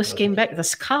see, the ghost came back, the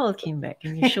skull came back.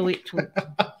 Can you show it to...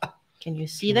 Can you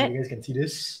see that? You guys can see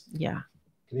this? Yeah.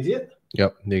 Can you see it?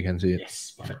 Yep, they can see it.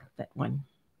 Yes, perfect. That one.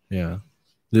 Yeah.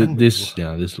 This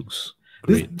looks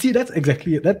great. See, that's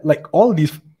exactly it. That, like, all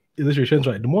these illustrations,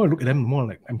 right, the more I look at them, the more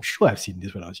like, I'm sure I've seen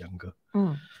this when I was younger.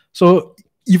 So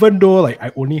even though like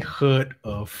I only heard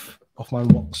of Othman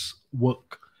Wok's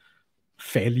work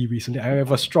fairly recently, I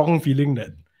have a strong feeling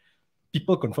that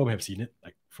people confirm have seen it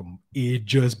like from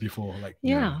ages before. Like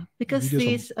because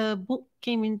this book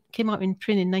came out in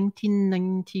print in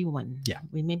 1991. Yeah,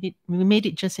 we made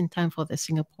it just in time for the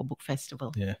Singapore Book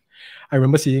Festival. Yeah, I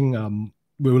remember seeing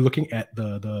we were looking at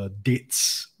the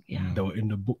dates that were in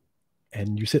the book.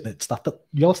 And you said that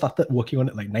you all started working on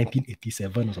it like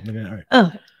 1987 or something like that,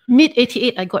 right?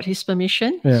 Mid-88, I got his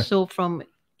permission. Yeah. So from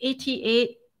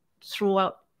 88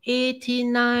 throughout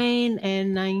 89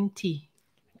 and 90.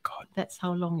 God. That's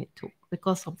how long it took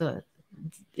because of the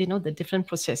different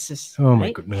processes. Oh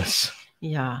my goodness.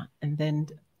 Yeah. And then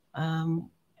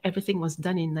everything was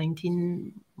done by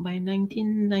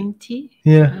 1990.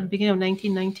 Yeah. Beginning of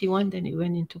 1991, then it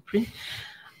went into print.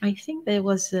 I think there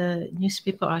was a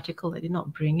newspaper article that did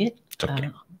not bring it. Okay.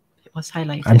 It was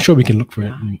highlighted. I'm sure we can look for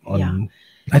it on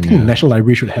I think the National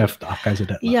Library should have the archives of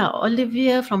that. Yeah,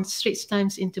 Olivia from Straits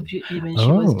Times interviewed me when she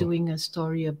was doing a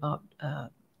story about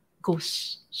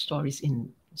ghost stories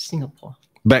in Singapore.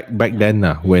 Back then,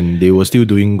 when they were still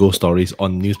doing ghost stories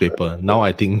on newspaper. Now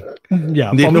I think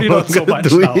Yeah, they probably no not so longer much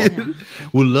do now. it. Yeah.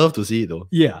 Would love to see it though.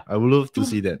 Yeah. I would love to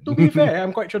see that. To be fair,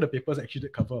 I'm quite sure the papers actually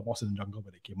did cover Mosque in the Jungle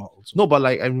when they came out also. No, but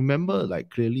like I remember,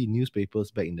 like clearly newspapers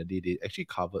back in the day, they actually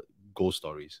covered ghost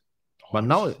stories. But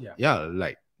now,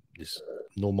 like it's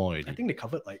no more already. I think they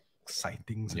covered like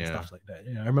sightings and Yeah. stuff like that.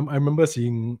 Yeah, I remember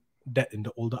seeing that in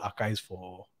the older archives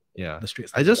for the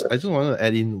Straits I Times. just wanted to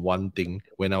add in one thing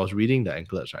when I was reading the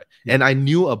anklets, right? And I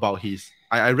knew about his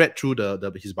I read through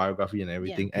his biography and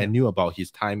everything. I knew about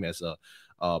his time as a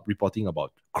reporting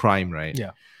about crime, right?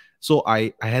 Yeah. So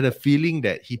I had a feeling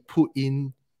that he put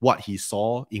in what he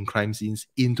saw in crime scenes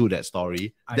into that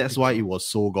story. That's why it was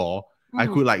so gore. I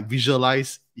could like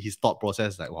visualize his thought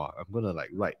process, like, wow, I'm gonna like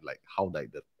write like how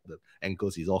like the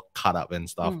ankles is all cut up and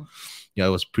stuff. Yeah, it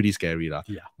was pretty scary lah.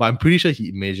 Yeah. But I'm pretty sure he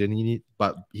imagined it,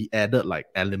 but he added like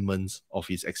elements of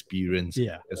his experience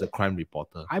as a crime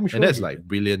reporter. I'm sure and that's like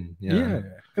brilliant. Yeah.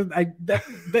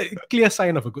 That clear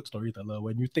sign of a good storyteller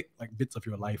when you take like bits of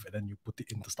your life and then you put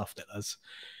it into stuff that is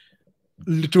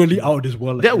literally out of this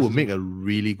world. That would make a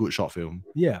really good short film.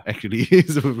 Yeah. Actually,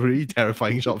 it's a really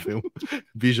terrifying short film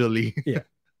visually. Yeah.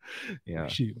 Yeah.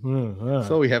 Actually,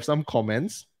 So we have some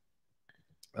comments.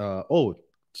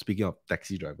 Speaking of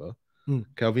taxi driver,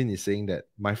 Kelvin is saying that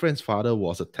my friend's father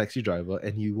was a taxi driver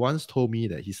and he once told me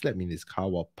that he slept in his car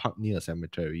while parked near a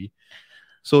cemetery.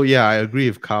 So yeah, I agree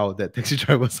with Carl that taxi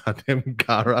drivers are damn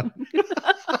garang.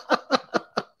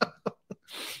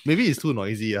 Maybe it's too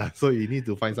noisy, so you need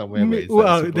to find somewhere where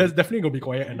it's there's definitely gonna be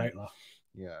quiet at night.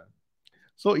 Yeah.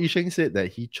 So Yi-Sheng said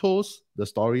that he chose the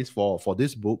stories for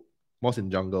this book, Mosque in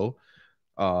Jungle,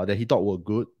 that he thought were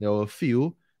good. There were a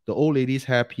few. The old lady's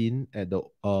hairpin at the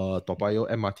Toa Payoh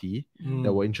MRT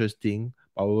that were interesting,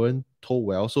 but weren't told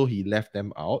well, so he left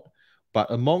them out. But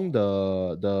among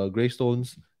the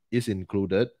gravestones is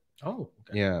included. Oh,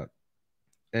 okay. Yeah.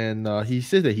 And he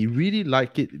says that he really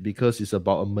liked it because it's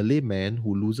about a Malay man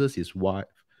who loses his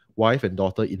wife and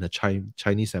daughter in a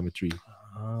Chinese cemetery.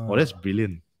 Oh, that's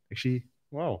brilliant. Actually,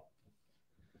 wow.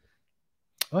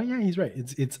 Oh yeah, he's right.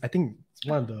 It's I think it's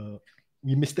one of the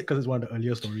we missed it because it's one of the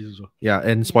earlier stories as well. Yeah,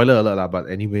 and spoiler alert lah, but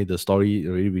anyway, the story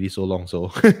already really so long.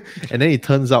 So and then it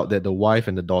turns out that the wife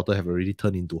and the daughter have already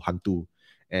turned into hantu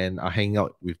and are hanging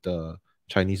out with the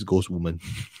Chinese ghost woman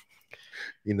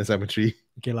in the cemetery.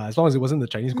 Okay lah, as long as it wasn't the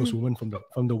Chinese ghost woman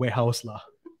from the warehouse lah.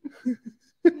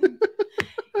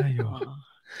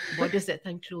 Borders that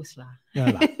time closed lah.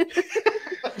 Yeah lah.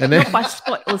 And then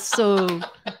passport also.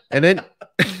 And then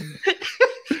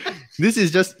this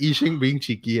is just Yi-Sheng being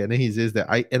cheeky, and then he says that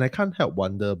I can't help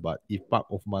wonder, but if Park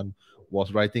Othman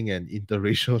was writing an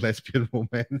interracial lesbian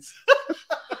romance.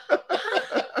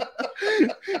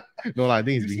 No, I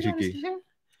think he's being cheeky.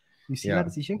 You see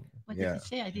that, Yi-Sheng? What did he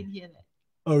say? I didn't hear that.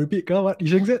 Oh, repeat, Carl, what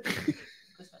Yi-Sheng said?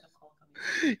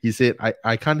 He said,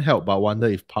 I can't help but wonder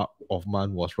if Park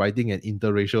Othman was writing an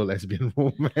interracial lesbian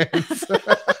romance.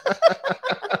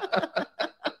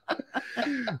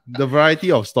 The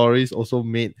variety of stories also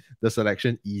made the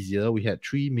selection easier. We had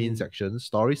 3 main sections: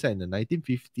 stories set in the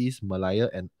 1950s, Malaya,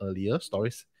 and earlier;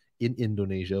 stories in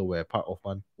Indonesia, where Park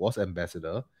Othman was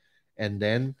ambassador; and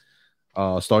then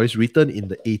stories written in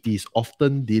the 80s,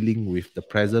 often dealing with the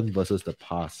present versus the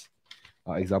past.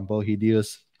 Example,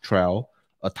 Hideous Trail,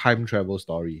 a time travel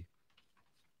story.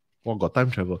 Oh, got time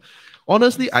travel.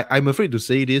 Honestly, I'm afraid to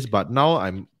say this, but now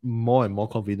I'm more and more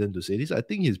confident to say this. I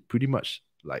think he's pretty much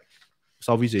like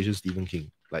Southeast Asian Stephen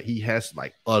King. Like, he has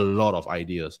like a lot of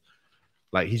ideas.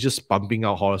 Like, he's just pumping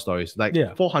out horror stories. Like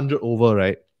 400 over,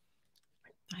 right?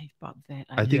 I thought that.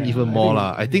 I think even more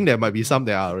lah. I think there might be some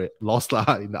that are lost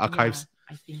lah in the archives.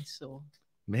 Yeah, I think so.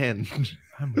 Man.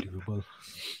 Unbelievable.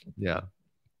 Yeah.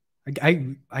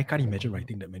 I can't imagine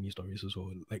writing that many stories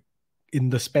also. Like, in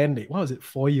the span, what was it,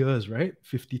 4 years, right?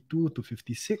 52 to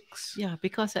 56. Yeah,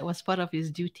 because that was part of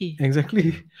his duty.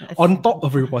 Exactly. On top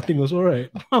of reporting also, right?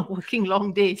 Working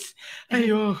long days.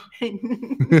 Ayo.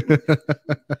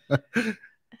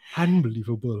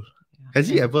 Unbelievable. Has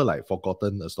he ever like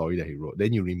forgotten a story that he wrote?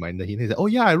 Then you reminded him, he said, oh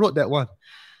yeah, I wrote that one.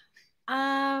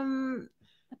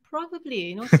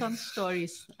 Probably, some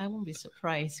stories, I won't be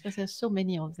surprised because there's so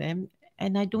many of them.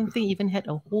 And I don't think he even had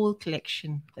a whole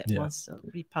collection that was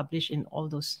republished in all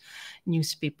those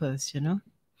newspapers,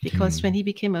 because when he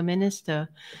became a minister,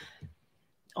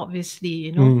 obviously,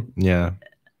 the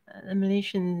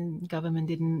Malaysian government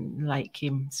didn't like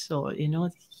him. So,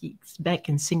 he's back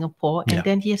in Singapore and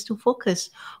then he has to focus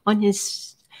on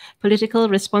his political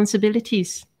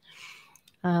responsibilities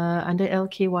under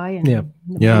LKY and Yeah.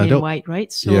 the Yeah, Man in that- White,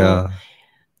 right? So, Yeah.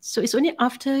 so it's only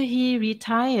after he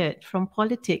retired from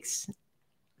politics,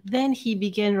 then he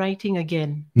began writing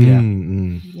again. Yeah.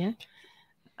 Yeah.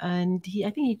 And I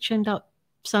think he churned out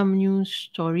some new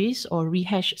stories or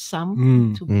rehashed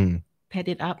some to pad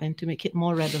it up and to make it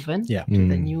more relevant Yeah. to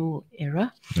the new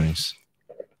era. Nice.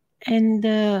 And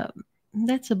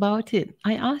that's about it.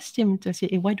 I asked him to say,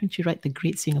 why don't you write the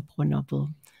Great Singapore Novel?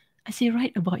 I say,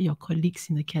 write about your colleagues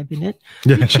in the cabinet.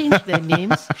 You change their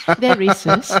names, their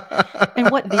races,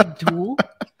 and what they do,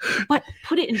 but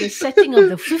put it in the setting of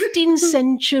the 15th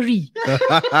century.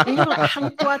 And you know, like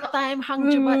Hang Tuah time, Hang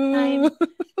Jebat time.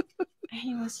 And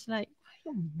he was like, are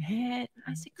you mad?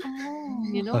 I said, come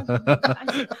on, you know.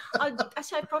 I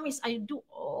said, I promise, I do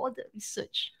all the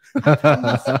research. I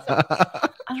promise.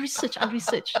 I'll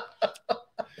research.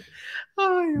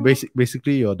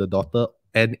 Basically, you're the daughter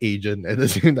and agent at the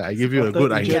same time. I give you a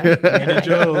good idea.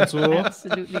 Manager also.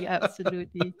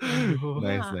 Absolutely.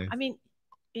 Nice. I mean,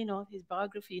 you know, his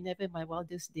biography, Never in My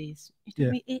Wildest Days. It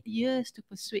took me 8 years to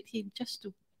persuade him just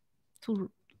to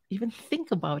even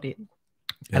think about it.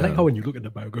 I like how when you look at the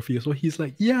biography, so he's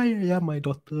like, yeah, my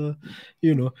daughter,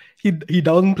 you know, he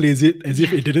downplays it as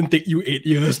if it didn't take you 8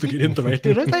 years to get him to write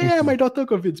it. Right? Like, yeah, my daughter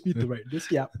convinced me to write this.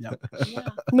 Yeah.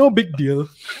 No big deal.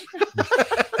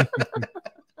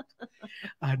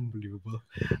 Unbelievable.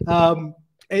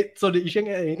 So did Yi-Sheng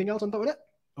add anything else on top of that?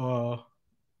 Or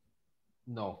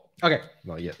No. okay.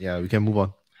 Not yet. Yeah, we can move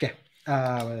on. Okay.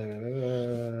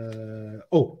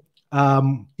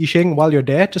 Yi-Sheng, while you're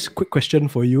there, just a quick question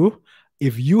for you.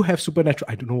 If you have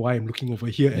supernatural, I don't know why I'm looking over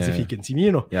here as if he can see me,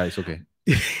 you know. Yeah, it's okay.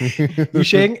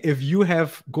 Yi-Sheng, if you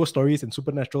have ghost stories and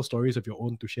supernatural stories of your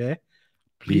own to share,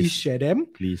 please share them.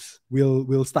 Please.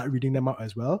 We'll start reading them out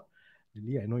as well.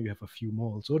 Lily, I know you have a few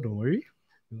more also, don't worry.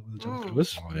 We'll jump to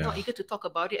those. I'm not eager to talk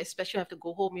about it, especially I have to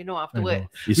go home, you know, afterward.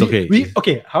 It's okay.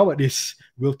 Okay, how about this?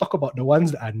 We'll talk about the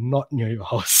ones that are not near your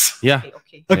house. Yeah.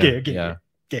 Okay.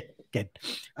 Okay, good.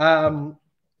 All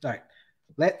right.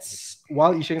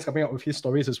 While Yi-Sheng's coming up with his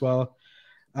stories as well,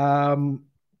 I'm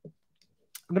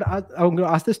gonna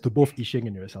ask this to both Yi-Sheng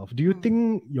and yourself. Do you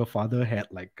think your father had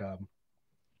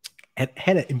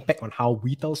had an impact on how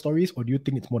we tell stories, or do you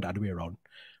think it's more the other way around,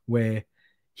 where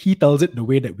he tells it the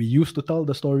way that we used to tell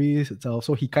the stories itself?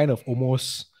 So he kind of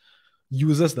almost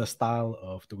uses the style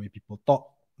of the way people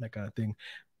talk, that kind of thing,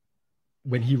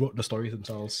 when he wrote the stories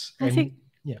themselves. I think.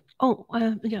 Yeah.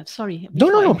 Sorry.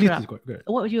 No, please go ahead.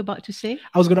 What were you about to say?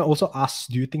 I was gonna also ask,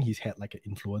 do you think he's had like an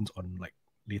influence on like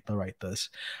later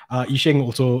writers? Yi-Sheng,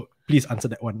 also, please answer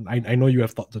that one. I know you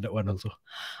have thoughts on that one also.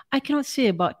 I cannot say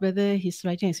about whether his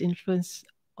writing has influence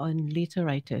on later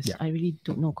writers. Yeah. I really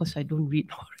don't know because I don't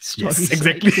read horror stories. Yes,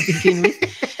 exactly. To begin with.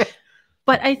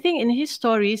 But I think in his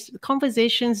stories,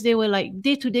 conversations, they were like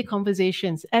day-to-day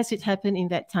conversations as it happened in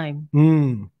that time.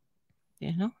 You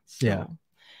know?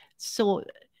 So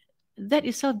that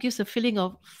itself gives a feeling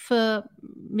of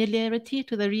familiarity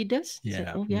to the readers.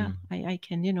 Yeah. So, I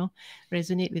can, you know,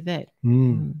 resonate with that.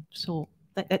 So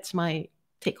that's my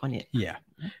take on it. Yeah.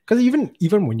 Because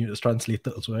even when you just translate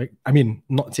it also, right? I mean,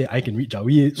 not say I can read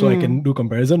Jawi, so I can do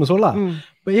comparison also lah.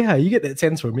 But yeah, you get that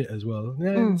sense from it as well.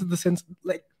 Yeah, it's the sense,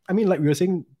 like, I mean, like we were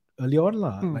saying earlier on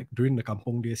lah, like during the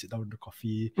kampong days, sit down with the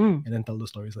coffee and then tell the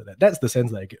stories like that. That's the sense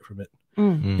that I get from it.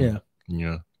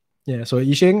 Yeah. So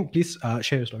Yi-Sheng, please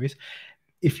share your stories.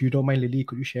 If you don't mind, Lily,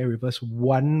 could you share with us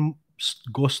one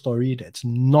ghost story that's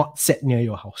not set near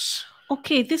your house?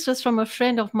 Okay, this was from a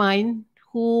friend of mine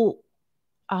who,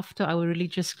 after our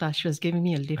religious class, she was giving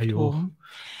me a lift home.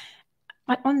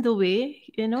 But on the way,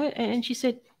 you know, and she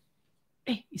said,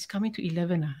 "Hey, it's coming to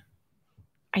 11.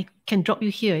 I can drop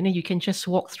you here, and then you can just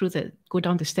go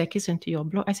down the staircase into your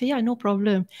block." I said, "Yeah, no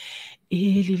problem."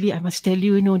 "Hey, Lily, I must tell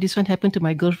you, this one happened to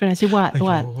my girlfriend." I said, What?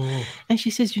 And she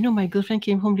says, my girlfriend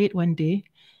came home late one day,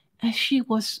 and she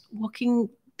was walking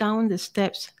down the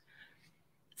steps,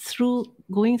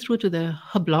 going through to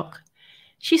her block.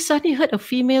 She suddenly heard a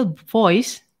female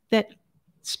voice that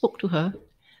spoke to her.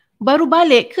 "Baru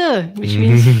balik ke?" Which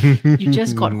means you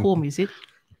just got home, is it?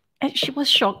 And she was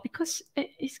shocked because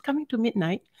it's coming to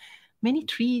midnight. Many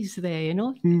trees there,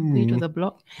 near to the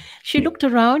block. She looked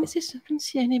around and says, "I don't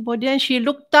see anybody." And she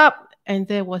looked up and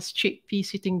there was Chickpea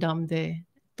sitting down there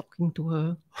talking to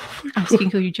her,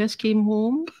 asking her, "You just came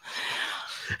home?"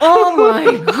 Oh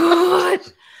my God.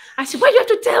 I said, "Why do you have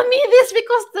to tell me this?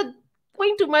 Because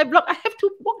going to my block, I have to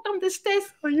walk down the stairs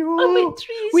amid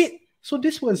trees." Wait, so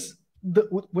this was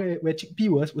where Chickpea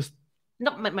was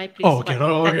Not at my place, Oh, okay. but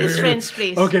No, at okay, his okay. friend's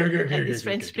place. Okay. At his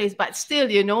friend's place. But still,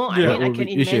 you know, I Yeah. mean, I can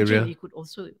Which area? imagine it could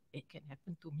also, it can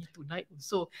happen to me tonight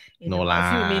also in No about a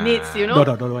few lah. minutes, you No,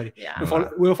 know. don't worry. Yeah.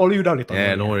 We'll follow you down later.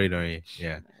 Yeah, don't worry, don't worry.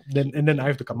 Yeah. Then I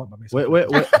have to come up by myself.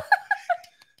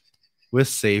 We're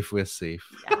safe. We're safe.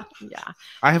 Yeah.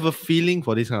 I have a feeling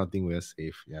for this kind of thing. We're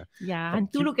safe. Yeah. Yeah.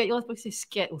 And to look at yours, because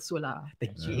scared also lah.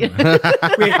 Thank you. Yeah.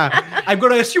 Wait, I'm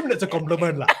gonna assume that's a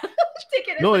compliment lah. Take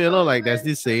it as No, a you know, like compliment. there's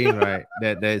this saying, right?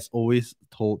 That is always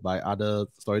told by other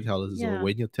storytellers. So Yeah.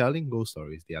 when you're telling ghost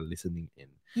stories, they are listening in.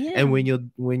 Yeah. And when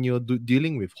you're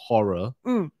dealing with horror,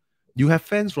 you have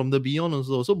fans from the beyond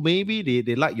also. So maybe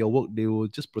they like your work. They will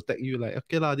just protect you. Like,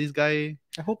 okay lah, this guy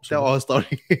I hope tell so. our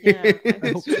story. Yeah,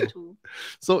 I hope so too.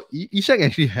 So Yi-Sheng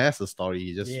actually has a story.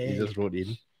 He just wrote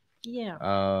in. Yeah.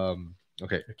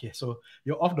 Okay. Okay, so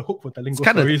you're off the hook for telling It's ghost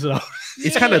kinda- stories now.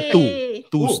 It's kind of Yay.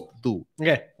 two.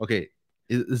 Okay. Okay.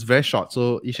 It's very short.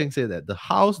 So Yi-Sheng said that the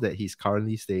house that he's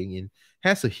currently staying in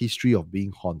has a history of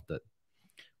being haunted.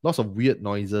 Lots of weird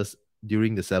noises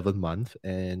during the 7th month,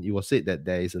 and it was said that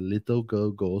there is a little girl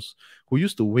ghost who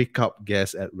used to wake up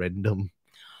guests at random.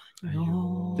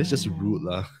 No. That's just rude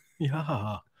lah.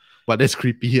 Yeah. But that's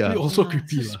creepy. It's also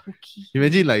creepy so lah. spooky.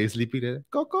 Imagine like you're sleeping there.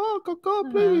 Coco,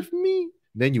 play Uh-huh. with me.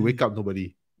 Then you wake up,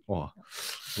 nobody. Oh.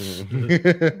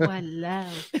 Walao.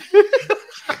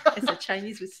 As the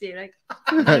Chinese would say, right?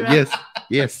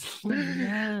 yes.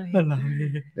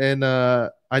 Walao. And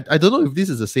I don't know if this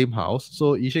is the same house.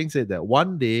 So Yi-Sheng said that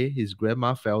one day his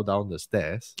grandma fell down the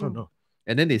stairs. Oh no.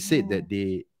 And then they said that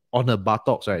they, on her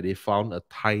buttocks, right, they found a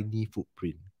tiny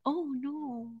footprint. Oh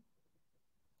no.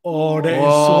 Oh, that is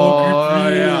so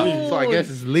creepy. Yeah. So I guess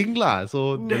it's linked lah.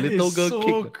 So the That little is girl so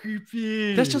kicked.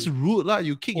 creepy. That's just rude lah.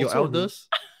 You kick your Also rude. elders.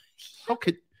 How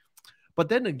can? But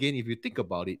then again, if you think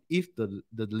about it, if the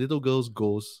little girl's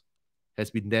ghost has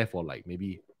been there for like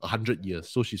maybe 100 years,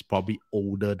 so she's probably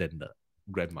older than the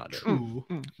grandmother. True.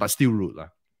 But still rude lah.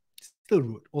 Still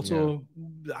rude. Also,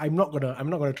 I'm not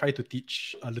gonna try to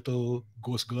teach a little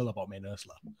ghost girl about manners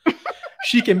lah.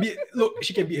 She can be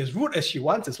as rude as she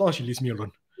wants as long as she leaves me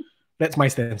alone. That's my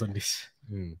stance on this.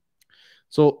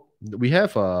 So we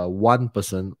have one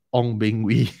person, Ong Bing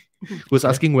Wee, who's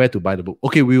asking where to buy the book.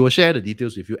 Okay, we will share the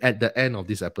details with you at the end of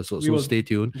this episode. So stay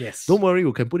tuned. Yes. Don't worry,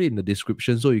 we can put it in the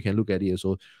description so you can look at it.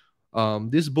 So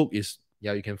this book is,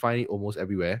 you can find it almost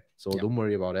everywhere. So don't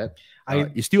worry about that.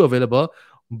 It's still available.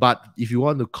 But if you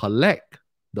want to collect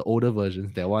the older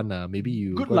versions, that one maybe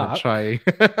you Good gotta luck. try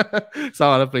some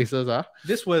other places.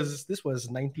 This was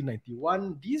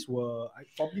 1991. These were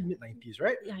probably mid-90s,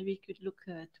 right? Yeah, we could look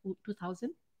at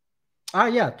 2000.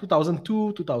 Yeah,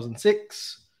 2002,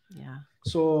 2006. Yeah.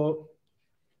 So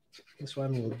this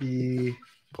one will be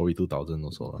Probably 2000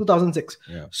 also. 2006.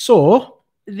 Yeah. So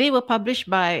They were published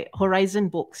by Horizon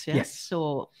Books. Yes.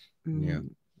 So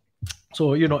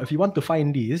So, if you want to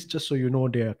find these, just so you know,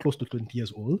 they're close to 20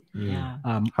 years old. yeah.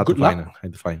 Hard Good to find. luck.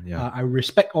 Hard to find. Yeah. I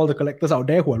respect all the collectors out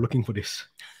there who are looking for this.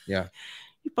 Yeah.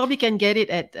 You probably can get it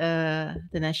at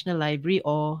the National Library,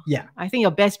 or Yeah. I think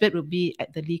your best bet would be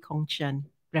at the Lee Kong Chian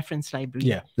Reference Library.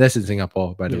 Yeah. That's in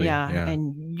Singapore, by the way. Yeah. Yeah.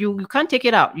 And you can't take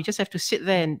it out. You just have to sit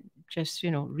there and just,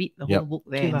 read the whole book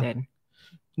there Okay and lah. then.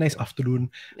 Nice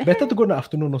afternoon. Better to go in the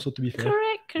afternoon also, to be fair.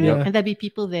 Correct. Yeah. And there'll be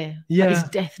people there. Yeah. But it's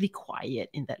deathly quiet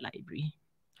in that library.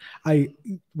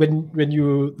 When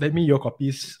you lent me your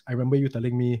copies, I remember you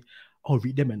telling me, "Oh,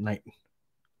 read them at night."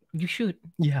 You should.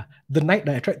 Yeah, the night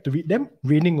that I tried to read them,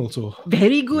 raining also.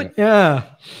 Very good.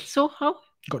 Yeah, So how?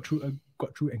 got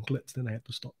through anklets. Then I had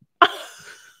to stop.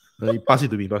 Pass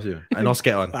it to me. I'm not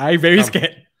scared one. I very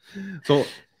scared. So,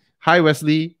 hi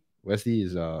Wesley. Wesley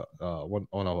is one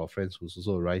of our friends who's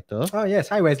also a writer. Oh yes,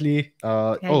 hi Wesley.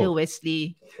 Hello,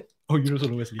 Wesley. Oh, you also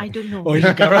know Wesley. I don't know. Oh,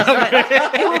 you got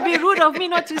It would be rude of me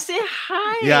not to say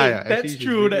hi. Yeah, That's actually, she's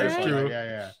true, really that's nice. true.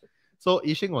 Yeah. So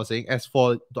Yi-Sheng was saying,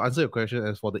 to answer your question,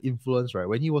 as for the influence, right?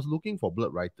 When he was looking for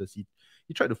blood writers, he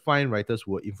tried to find writers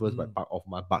who were influenced by Park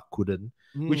Othman but couldn't,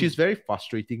 which is very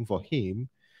frustrating for him.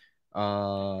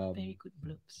 Very good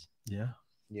blurbs. Yeah.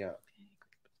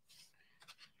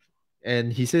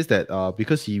 And he says that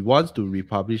because he wants to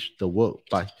republish the work,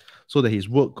 but so that his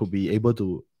work could be able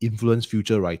to influence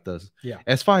future writers. Yeah.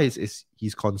 As far as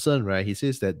he's concerned, right, he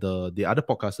says that the other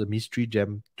podcaster, Mystery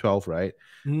Jam 12, right,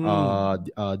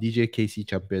 DJ KC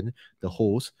Champion, the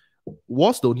host,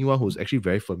 was the only one who's actually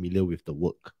very familiar with the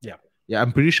work. Yeah,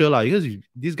 I'm pretty sure because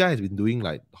this guy has been doing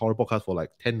like horror podcasts for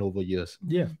like 10 over years.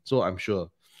 Yeah. So I'm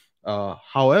sure.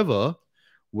 However,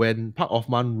 when Park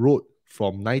Othman wrote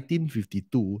from 1952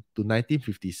 to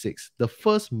 1956, the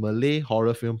first Malay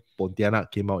horror film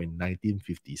Pontianak came out in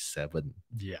 1957.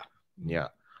 Yeah. Yeah.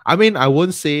 I mean, I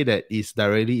won't say that it's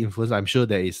directly influenced. I'm sure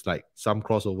there is like some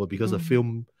crossover because the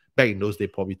film back in those days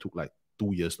probably took like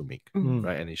 2 years to make,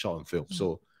 right? And it's shot on film.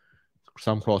 So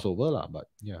some crossover lah, but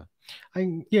yeah.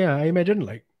 I imagine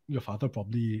like your father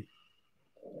probably,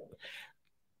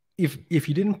 if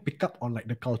he didn't pick up on like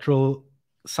the cultural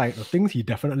side of things, he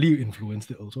definitely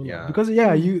influenced it also. Yeah. Because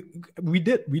we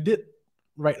did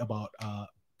write about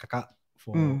Kakak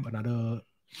for another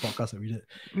podcast that we did.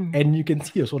 And you can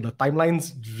see also the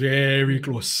timelines very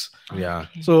close. Yeah.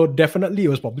 So definitely it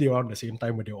was probably around the same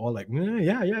time when they were all like,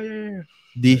 yeah.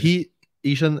 Did he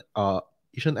Asian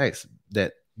X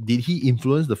that did he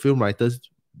influence the film writers?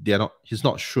 He's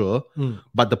not sure,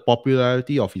 but the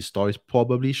popularity of his stories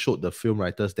probably showed the film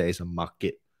writers there is a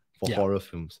market for horror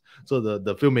films. So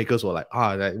the filmmakers were like,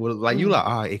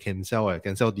 it can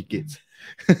sell tickets.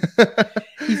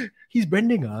 He's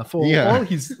branding for all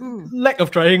his lack of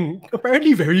trying,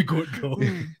 apparently very good though.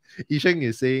 Yi-Sheng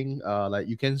is saying like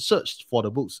you can search for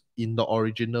the books in the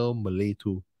original Malay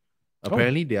too.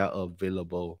 Apparently they are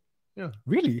available. Yeah.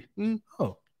 Really?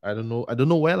 Oh. I don't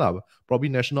know where lah. Probably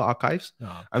National Archives.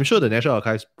 I'm sure the National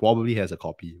Archives probably has a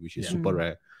copy, which is super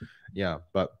rare. Yeah,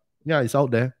 but yeah, it's out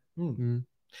there. And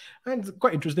it's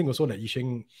quite interesting also that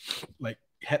Yi-Sheng like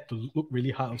had to look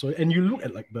really hard also. And you look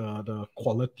at like the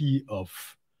quality of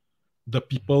the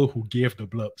people who gave the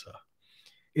blurbs.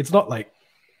 It's not like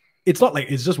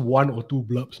it's just one or two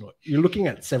blurbs. No. You're looking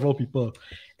at several people,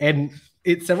 and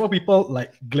it's several people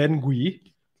like Glenn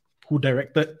Gui, who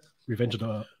directed Revenge of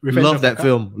that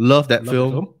film. Love that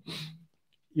film.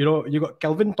 You know, you got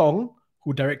Kelvin Tong,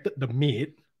 who directed The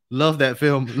Maid. Love that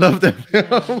film. Yeah,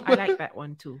 I like that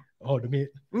one too. Oh, The Maid.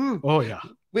 Oh yeah.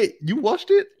 Wait, you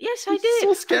watched it? Yes, I did.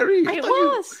 So scary. I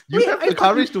was. You have the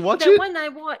courage to watch that it? one I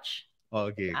watched. Oh,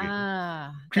 okay.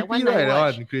 That Creepy, one right? I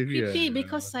watched. Creepy,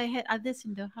 because I had others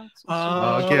in the house.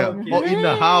 Okay. Oh, in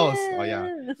the house. Oh,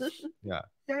 yeah.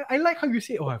 Yeah, I like how you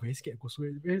say, I'm very scared of ghosts.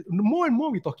 The more and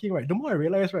more we're talking, right, the more I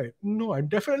realize, right, no, I'm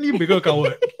definitely a bigger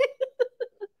coward.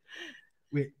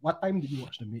 Wait, what time did you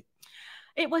watch The Maid?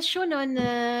 It was shown on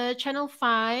Channel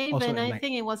 5, Also and at I night.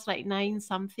 think it was like 9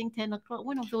 something, 10 o'clock.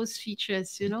 One of those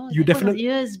features, you know. You like definitely-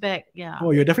 years back, yeah.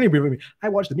 Oh, you're definitely brave with me. I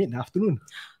watched The Maid in the afternoon.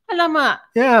 Alamak.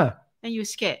 Yeah. And you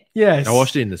scared? Yes. I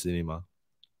watched it in the cinema.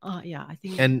 Yeah, I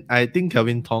think. And I think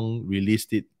Kelvin Tong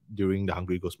released it during the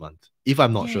Hungry Ghost month. If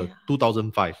I'm not sure.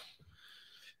 2005.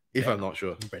 If I'm not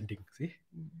sure. Branding, see?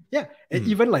 Yeah. And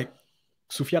even like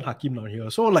Sufyan Hakim down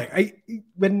here. So like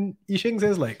when Yi-Sheng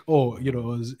says like, it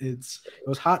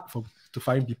was hard to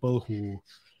find people who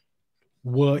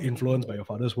were influenced by your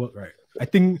father's work, right? I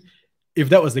think if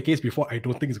that was the case before, I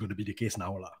don't think it's going to be the case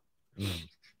now, lah.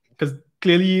 Because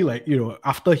clearly, like,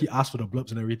 after he asked for the blurbs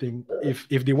and everything, if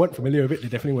they weren't familiar with it, they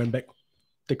definitely went back,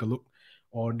 take a look,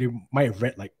 or they might have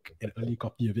read like an early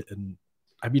copy of it. And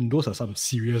I mean, those are some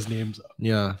serious names.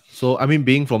 Yeah. So I mean,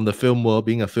 being from the film world,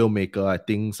 being a filmmaker, I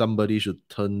think somebody should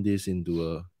turn this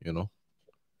into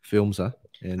films, and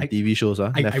TV shows,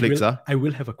 Netflix. I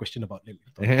will have a question about them.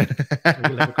 I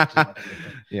will have a question about that later.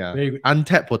 Yeah. Very good.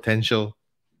 Untapped potential.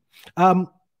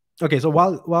 Okay, so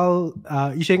while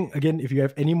Yi-Sheng, again, if you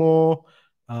have any more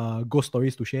ghost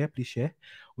stories to share, please share.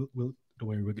 We'll don't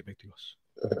worry, we'll get back to yours.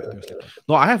 Later.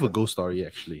 No, I have a ghost story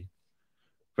actually.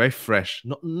 Very fresh.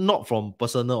 Not from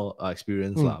personal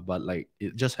experience, but like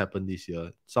it just happened this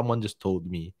year. Someone just told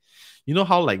me. You know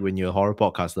how like when you're a horror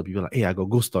podcaster, people are like, hey, I got a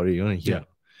ghost story, you want to hear?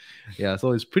 Yeah,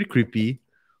 so it's pretty creepy.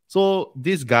 So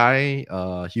this guy,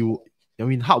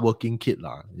 hardworking kid,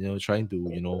 trying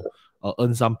to,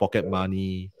 earn some pocket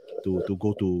money to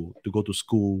go to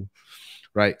school,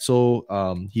 right? So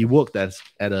he worked as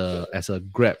a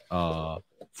Grab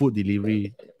food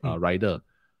delivery rider,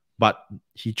 but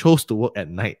he chose to work at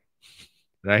night,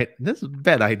 right? That's a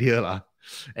bad idea lah.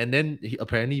 And then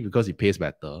apparently because he pays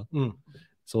better,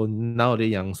 so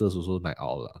nowadays youngsters also night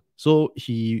owl lah. So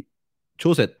he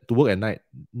chose to work at night.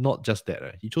 Not just that,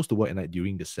 right? He chose to work at night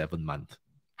during the 7th month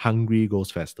Hungry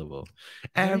Ghost Festival.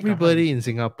 Everybody in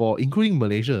Singapore, including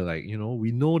Malaysia, like,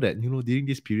 we know that, during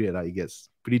this period, it gets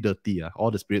pretty dirty. All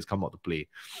the spirits come out to play.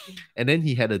 And then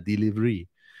he had a delivery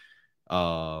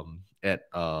at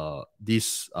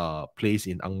this place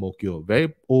in Ang Mo Kio,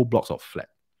 very old blocks of flat.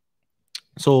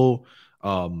 So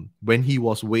when he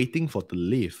was waiting for the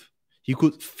lift, he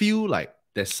could feel like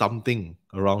there's something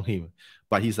around him.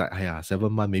 But he's like,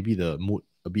 7 months, maybe the mood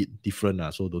a bit different,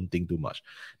 so don't think too much.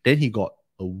 Then he got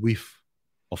a whiff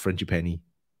of frangipani,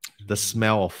 the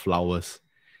smell of flowers.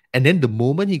 And then the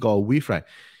moment he got a whiff, right,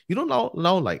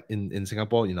 now like in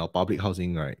Singapore, in our public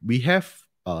housing, right, we have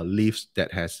lifts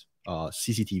that has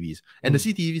CCTVs, and the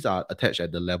CCTVs are attached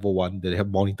at the level 1. They have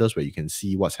monitors where you can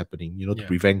see what's happening, you know, to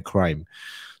prevent crime.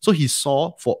 So he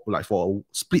saw for a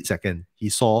split second, he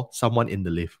saw someone in the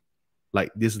lift,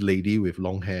 like this lady with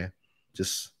long hair,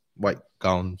 just white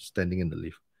gown, standing in the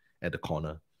lift at the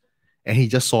corner, and he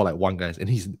just saw like one guy, and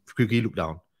he quickly looked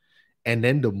down. And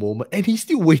then the moment, and he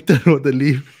still waited on the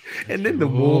lift. And then the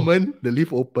moment the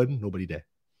lift opened, nobody there.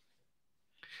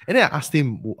 And then I asked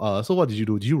him, so what did you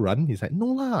do? Did you run? He's like, no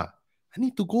lah, I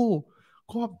need to go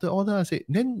up the order. I said,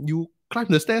 then you climb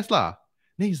the stairs lah.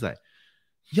 Then he's like,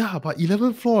 yeah, but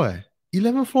 11th floor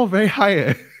 11th floor very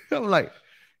high I'm like,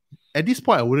 at this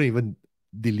point, I wouldn't even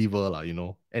deliver lah, you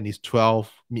know. And it's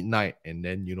 12 midnight, and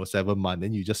then, you know, 7 months,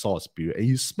 then you just saw a spirit and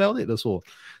you smelled it also.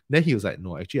 Then he was like,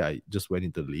 no, actually I just went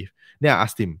into the lift. Then I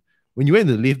asked him, when you went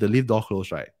into the lift door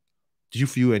closed, right? Did you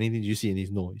feel anything? Did you see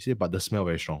anything? No. He said, but the smell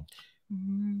very strong.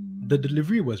 The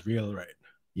delivery was real, right?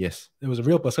 Yes. There was a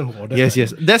real person who ordered. Yes,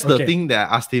 yes. That's the thing that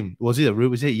I asked him. Was it a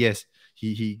real? He said yes.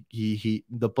 He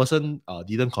the person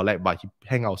didn't collect, but he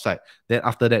hang outside. Then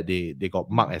after that, they got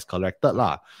marked as collected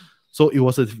lah. So it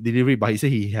was a delivery, but he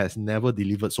said he has never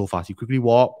delivered so fast. He quickly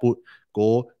walk,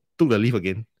 took the lift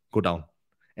again, go down.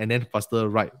 And then faster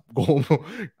right, go home.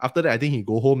 After that, I think he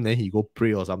go home, then he go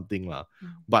pray or something lah.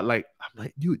 But like, I'm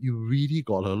like, dude, you really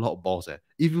got a lot of balls.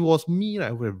 If it was me,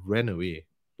 I would have ran away.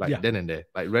 Like then and there.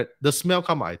 Like the smell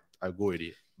come, I go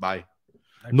already. Bye.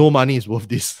 No money is worth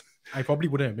this. I probably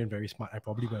wouldn't have been very smart. I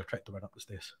probably would have tried to run up the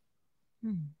stairs.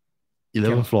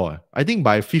 11th floor. I think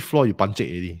by 5th floor, you punch it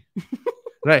already.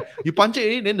 Right? You punch it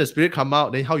already, then the spirit come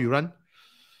out, then how you run?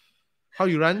 How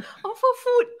you run? Oh, for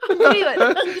food. Hungry,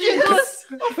 what? Yes.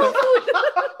 Oh, for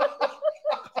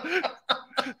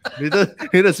food.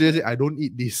 Later spirit say, I don't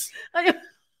eat this. I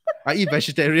eat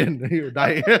vegetarian. You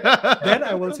die. Then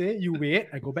I will say, you wait,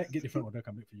 I go back, get different order,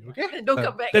 come back for you. Okay? Don't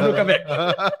come back. Then don't come back.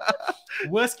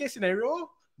 Worst case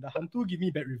scenario, the hantu give me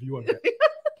bad review on that.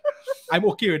 I'm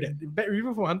okay with that. Bad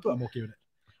review from hantu, I'm okay with that.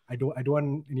 I don't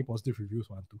want any positive reviews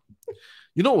for hantu.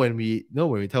 You know when we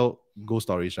tell ghost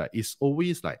stories, right? It's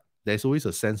always like there's always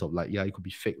a sense of like, yeah, it could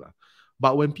be fake lah.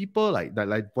 But when people like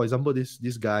for example,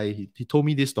 this guy, he told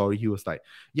me this story. He was like,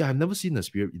 yeah, I've never seen a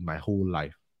spirit in my whole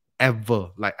life. Ever.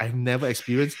 Like I've never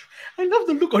experienced. I love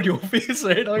the look on your face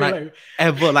right now. Like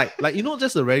ever. Like you know,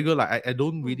 just a regular, like I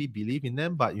don't really believe in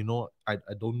them, but you know, I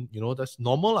don't, you know, that's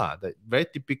normal lah. That very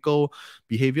typical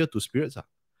behavior to spirits lah.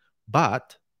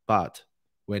 But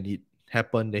when it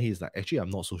happened, then he's like, actually, I'm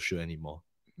not so sure anymore.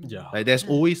 Yeah. Like there's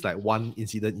always like one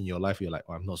incident in your life you're like,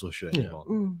 oh, I'm not so sure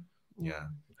anymore. Yeah.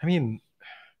 I mean,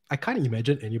 I can't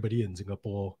imagine anybody in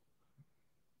Singapore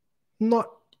not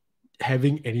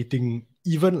having anything,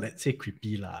 even let's say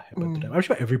creepy lah, happen to them. I'm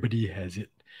sure everybody has it.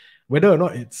 Whether or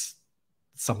not it's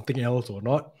something else or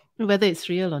not. Whether it's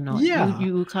real or not. Yeah.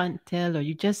 You can't tell, or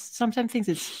you just sometimes think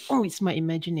it's my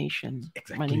imagination.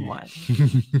 Exactly.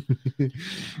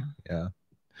 Yeah.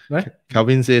 Right?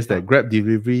 Calvin says that Grab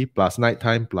delivery plus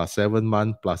nighttime plus 7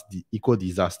 months plus equal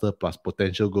disaster plus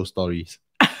potential ghost stories.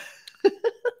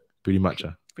 Pretty much.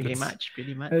 Pretty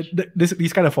much.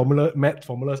 These kind of math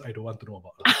formulas I don't want to know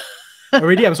about.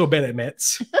 Already I'm so bad at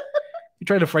maths. You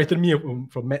try to frighten me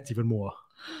from maths even more.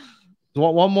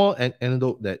 One more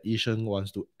anecdote that Yi-Sheng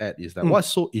wants to add is that what's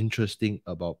so interesting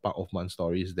about Park Othman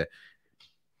story is that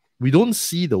we don't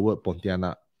see the word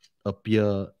Pontianak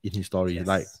appear in his story,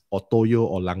 like or Toyo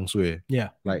or Langsui. Yeah.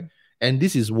 Like, and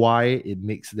this is why it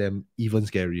makes them even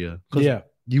scarier. Because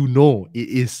you know it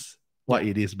is what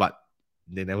it is, but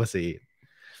they never say it.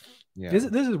 Yeah.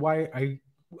 This is why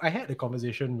I had a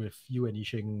conversation with you and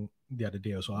Yi-Sheng the other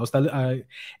day also. I was telling,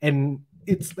 and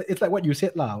it's like what you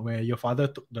said lah, where your father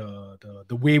took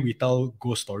the way we tell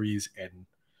ghost stories, and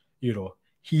you know,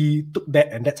 he took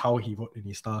that and that's how he wrote in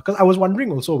his style. Because I was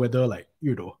wondering also whether, like,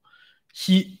 you know,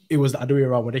 it was the other way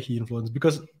around, whether he influenced,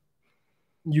 because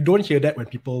you don't hear that when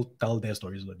people tell their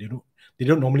stories. They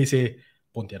don't normally say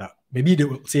Pontianak. Maybe they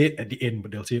will say it at the end,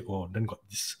 but they'll say, oh, then got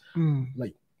this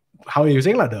like, how are you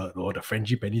saying, like the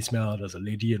frangipani smell, there's a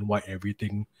lady in white,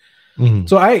 everything.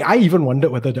 So I even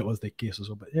wondered whether that was the case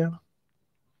also, but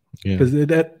because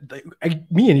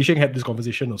me and Yi-Sheng had this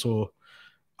conversation also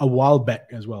a while back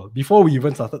as well. Before we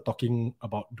even started talking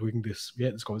about doing this, we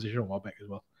had this conversation a while back as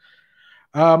well.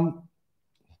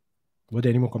 Were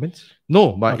there any more comments?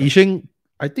 No, but okay. Yi-Sheng,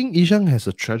 I think Yi-Sheng has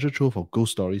a treasure trove of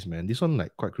ghost stories, man. This one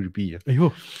like quite creepy.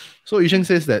 So Yi-Sheng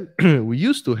says that we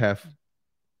used to have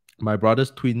my brother's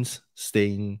twins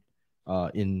staying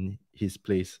in his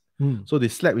place. So they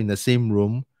slept in the same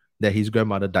room that his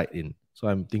grandmother died in. So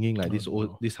I'm thinking like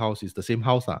this house is the same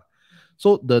house.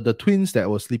 So the twins that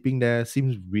were sleeping there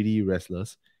seems really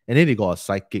restless. And then they got a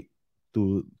psychic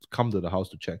to come to the house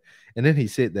to check. And then he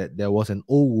said that there was an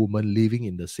old woman living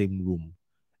in the same room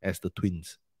as the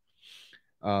twins.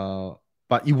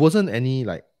 But it wasn't any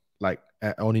like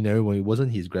ordinary one. It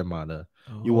wasn't his grandmother.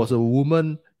 It was a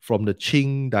woman from the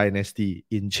Qing dynasty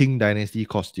in Qing dynasty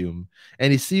costume,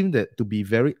 and it seemed that to be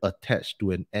very attached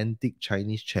to an antique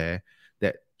Chinese chair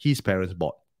that his parents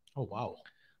bought. Oh wow!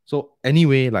 So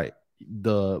anyway, like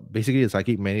basically the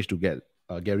psychic managed to get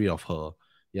rid of her.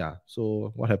 Yeah.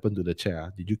 So what happened to the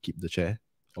chair? Did you keep the chair,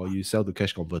 or you sell to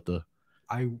cash converter?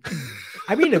 I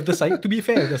mean, if to be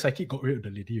fair, if the psychic got rid of the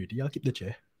lady already, I'll keep the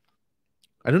chair.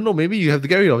 I don't know. Maybe you have to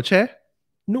get rid of a chair.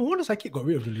 No, the psychic got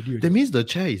rid of the lady already. That means the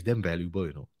chair is damn valuable,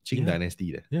 you know. Qing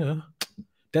dynasty there. Yeah.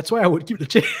 That's why I would keep the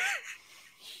chair.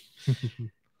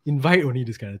 Invite only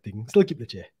this kind of thing. Still keep the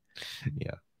chair.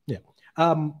 Yeah. Yeah.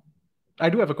 I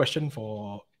do have a question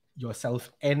for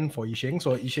yourself and for Yi-Sheng.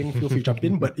 So Yi-Sheng, feel free to jump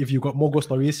in. But if you got more ghost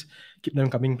stories, keep them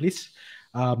coming, please.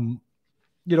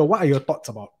 What are your thoughts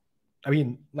about? I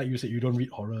mean, like you said, you don't read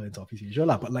horror in Southeast Asia,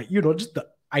 but like, just the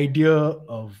idea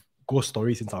of ghost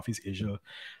stories in Southeast Asia,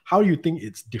 how do you think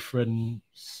it's different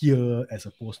here as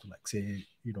opposed to, like, say,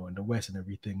 in the West and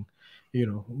everything?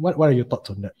 What are your thoughts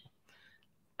on that?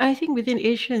 I think within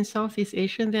Asia and Southeast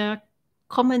Asia, there are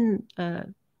common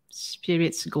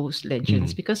spirits, ghost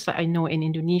legends, because I know in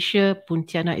Indonesia,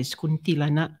 Pontianak is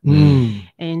kuntilanak,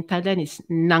 and Thailand is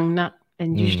nangnak,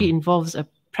 and usually involves a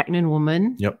pregnant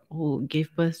woman who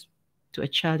gave birth to a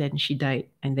child and she died,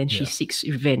 and then she seeks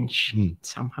revenge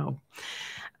somehow.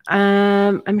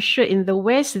 I'm sure in the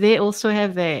West they also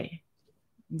have their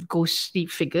ghostly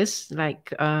figures like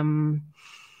the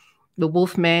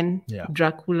Wolfman,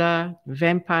 Dracula,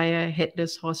 vampire,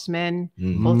 headless horseman,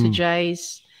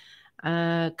 poltergeist,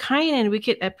 kind and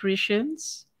wicked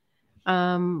apparitions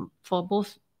for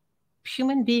both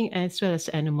human being as well as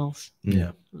animals.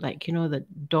 Like the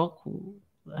dog who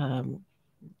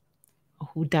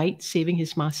died saving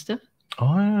his master.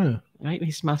 Right,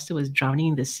 his master was drowning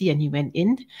in the sea and he went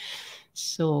in,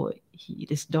 so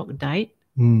this dog died.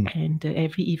 And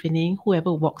every evening,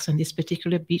 whoever walks on this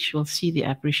particular beach will see the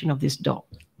apparition of this dog.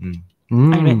 I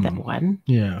read that one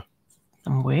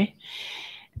somewhere.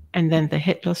 And then the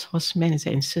headless horseman is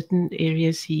that in certain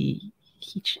areas he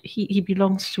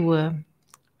belongs to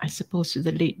I suppose to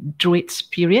the late Druids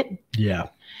period.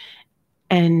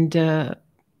 And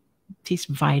he's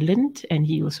violent, and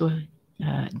he also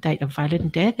died a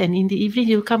violent death. And in the evening,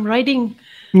 he'll come riding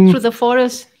through the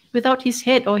forest without his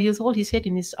head, or he'll hold his head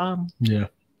in his arm.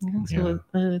 So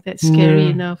that's scary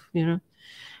enough, Those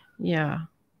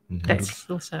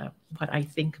are what I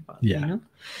think about.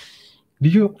 Do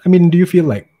you feel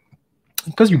like,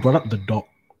 because you brought up the dog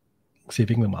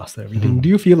saving the master, everything, do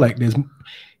you feel like there's,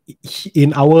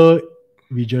 in our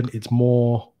region, it's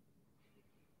more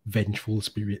vengeful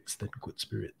spirits than good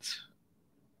spirits?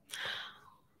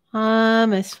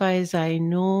 As far as I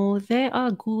know, there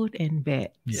are good and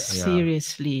bad.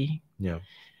 Seriously.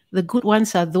 The good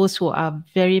ones are those who are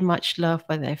very much loved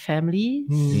by their families,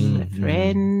 their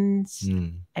friends,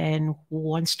 and who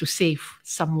wants to save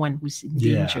someone who's in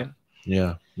danger.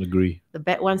 Agree. The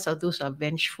bad ones are those who are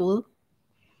vengeful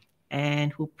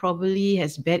and who probably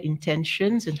has bad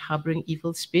intentions and harboring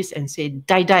evil spirits and say,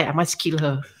 die, I must kill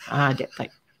her. That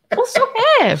type. Also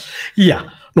have.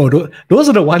 No, those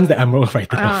are the ones that I'm more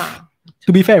frightened of.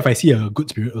 To be fair, if I see a good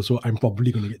spirit also, I'm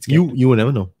probably going to get scared. You will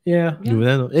never know. You will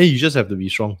never know. Hey, you just have to be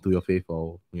strong to your faith,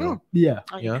 or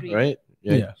right?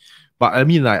 But I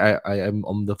mean, like, I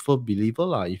am the firm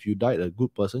believer, if you died a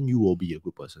good person, you will be a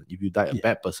good person. If you died a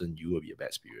bad person, you will be a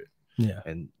bad spirit.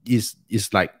 And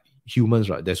it's like humans,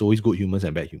 right? There's always good humans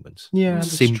and bad humans.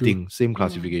 Same thing, same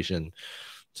classification.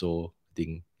 So I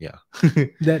think,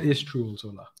 that is true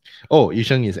also. Oh,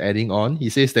 Yi-Sheng is adding on. He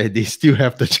says that they still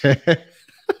have the chair.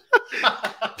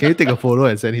 Can you take a photo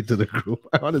and send it to the group?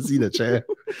 I want to see the chair.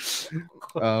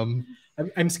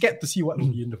 I'm scared to see what will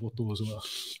be in the photo as well.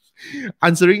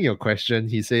 Answering your question,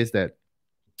 he says that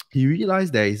he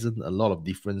realized there isn't a lot of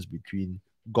difference between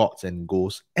gods and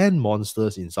ghosts and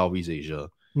monsters in Southeast Asia.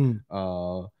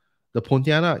 The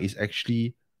Pontianak is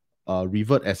actually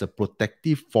revered as a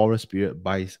protective forest spirit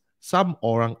by some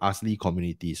Orang Asli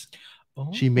communities.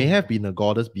 She may have been a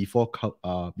goddess before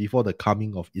the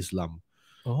coming of Islam.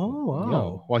 Oh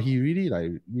wow! Well, he really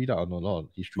read out on a lot of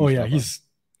history. He's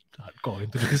hardcore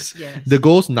into this. The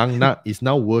ghost Nangnak is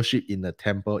now worshipped in a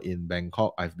temple in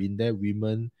Bangkok. I've been there.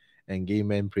 Women and gay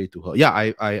men pray to her.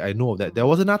 I know of that. There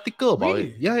was an article about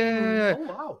it.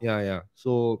 Oh wow!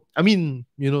 So I mean,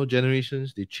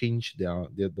 generations, they change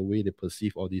the way they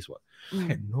perceive all this. I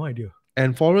had no idea.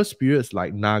 And forest spirits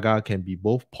like Naga can be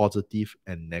both positive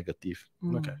and negative.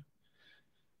 Okay.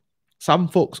 some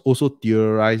folks also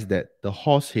theorize that the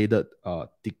horse-headed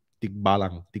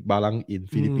Tikbalang in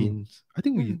Philippines, I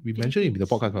think we mentioned it in the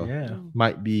podcast, Yeah.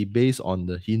 might be based on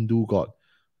the Hindu god.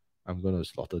 I'm gonna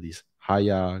slaughter this.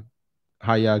 Hayagriva.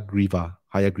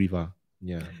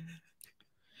 Yeah.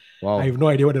 Wow. I have no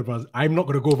idea what it was. I'm not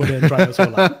gonna go over there and try also.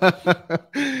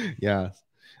 Yeah.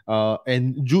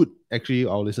 And Jude, actually,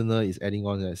 our listener, is adding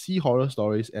on that sea horror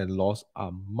stories and laws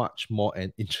are much more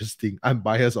and interesting. I'm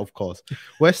biased, of course.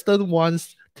 Western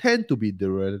ones tend to be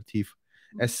derivative,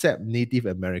 except Native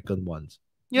American ones.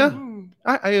 Yeah,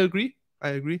 I agree.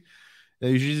 There's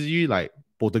usually like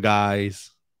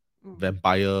poltergeist,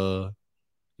 vampire.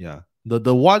 Yeah.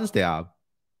 The ones that are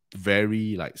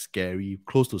very like scary,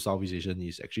 close to Southeast Asian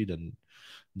is actually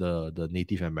the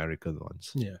Native American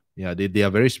ones. Yeah, they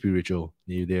are very spiritual.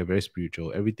 They are very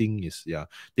spiritual. Everything is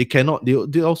they cannot,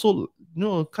 they also,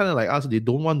 kind of like us, they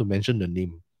don't want to mention the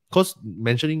name because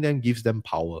mentioning them gives them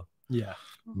power. Yeah.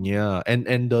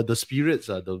 And the spirits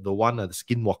are the one, the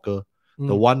skinwalker,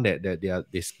 the one that they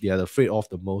are afraid of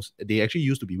the most. They actually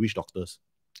used to be witch doctors.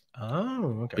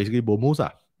 Oh, okay. Basically bomos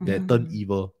that turn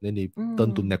evil, then they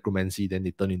turn to necromancy, then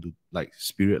they turn into like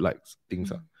spirit like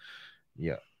things.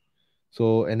 Yeah.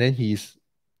 So, and then he's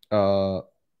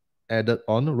added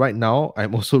on, right now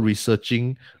I'm also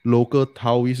researching local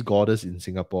Taoist goddess in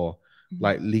Singapore,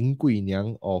 like Ling Gui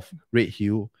Niang of Red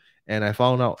Hill, and I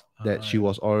found out that she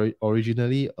was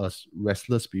originally a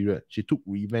restless spirit. She took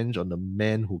revenge on the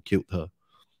man who killed her.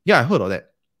 Yeah, I heard of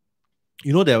that.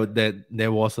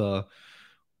 There was a,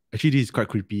 actually this is quite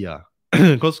creepy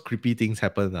because creepy things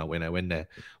happen when I went there.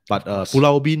 But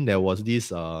Pulau Ubin, there was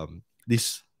this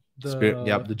spirit,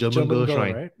 the German girl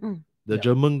shrine, right? the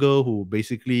German girl who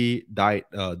basically died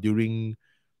during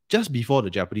just before the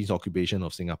Japanese occupation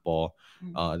of Singapore.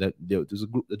 That there was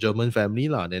a German family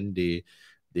then they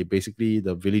basically,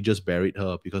 the villagers buried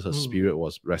her because her spirit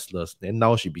was restless. Then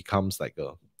now she becomes like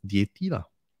a deity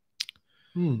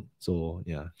So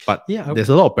yeah, but there's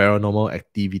a lot of paranormal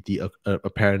activity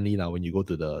apparently now when you go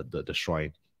to the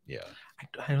shrine. Yeah,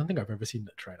 I don't think I've ever seen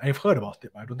that shrine. I've heard about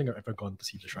it, but I don't think I've ever gone to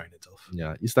see the shrine itself.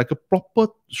 Yeah, it's like a proper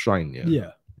shrine.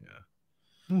 Yeah.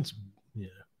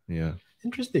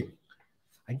 Interesting.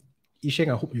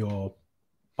 Yi-Sheng, I hope you're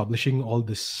publishing all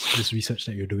this research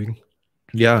that you're doing.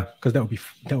 Yeah, because that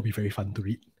would be very fun to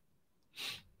read.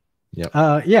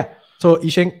 Yeah. So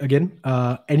Yi-Sheng, again,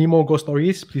 any more ghost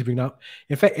stories, please bring up.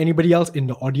 In fact, anybody else in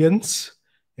the audience,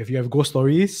 if you have ghost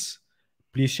stories,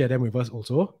 please share them with us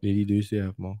also. Lily, do you still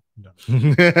have more? No.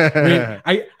 Wayne,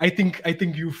 I think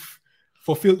you've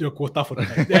fulfilled your quota for the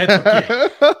night. That's okay.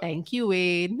 Thank you,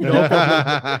 Wayne. No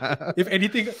problem. If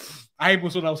anything, I'm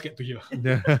also now scared to hear.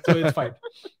 So it's fine.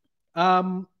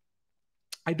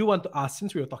 I do want to ask,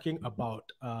 since we were talking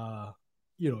about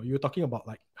you were talking about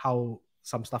like how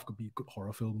some stuff could be good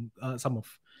horror film, some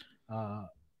of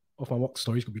my Wok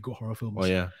stories could be good horror films. Oh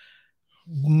yeah.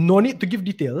 No need to give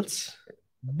details,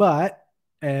 but,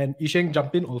 and Yi-Sheng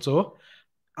jump in also,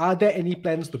 are there any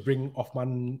plans to bring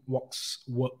Othman Wok's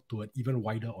work to an even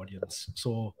wider audience?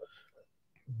 So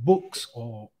books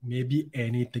or maybe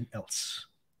anything else?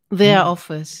 There are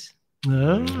offers.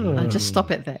 Oh. I'll just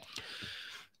stop at that.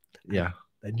 Yeah.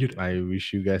 I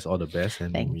wish you guys all the best,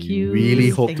 and Thank we you. really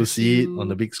hope Thank to see it you. on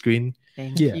the big screen.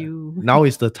 Thank you. Now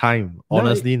is the time.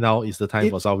 Honestly, now is the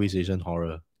time for Southeast Asian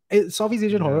horror. It's Southeast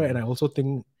Asian horror, and I also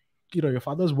think, your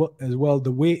father's work as well,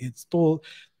 the way it's told,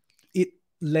 it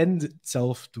lends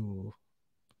itself to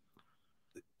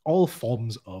all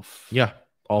forms of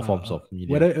all forms of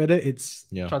media. Whether it's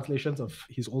translations of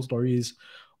his old stories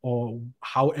or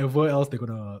however else they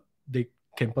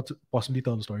can possibly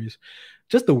tell the stories.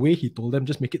 Just the way he told them,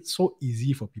 just make it so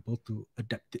easy for people to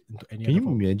adapt it into any. Can you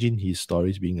imagine his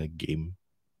stories being a game?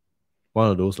 One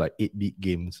of those like 8-bit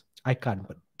games. I can't,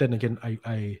 but then again,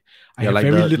 I have like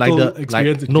very little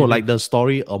experience. Like the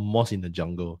story of Mosque in the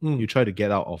Jungle. You try to get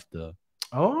out of the.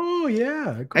 Oh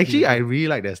yeah. Actually, I really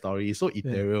like that story. It's so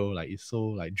ethereal, like it's so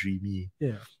like dreamy.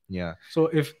 Yeah. So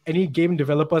if any game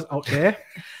developers out there,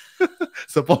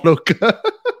 support local.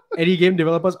 Any game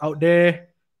developers out there,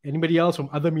 anybody else from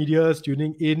other medias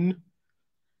tuning in,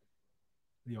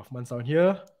 the Othman's down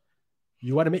here.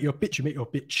 You want to make your pitch, you make your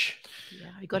pitch. Yeah,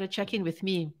 you got to check in with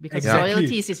me because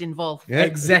royalties is involved. Yeah,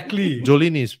 exactly.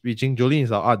 Jolene is pitching. Jolene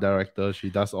is our art director. She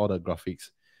does all the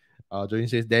graphics. Jolene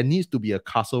says there needs to be a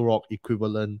Castle Rock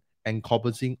equivalent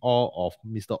encompassing all of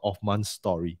Mr. Othman's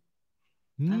story.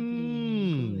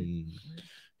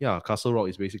 Yeah, Castle Rock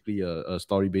is basically a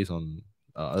story based on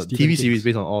a TV series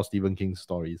based on all Stephen King's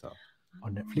stories.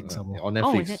 On Netflix somewhere. On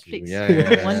Netflix. Oh, Netflix.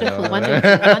 Yeah. Wonderful, wonderful.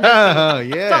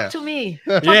 Yeah. Talk to me.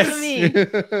 Talk Yes. to me.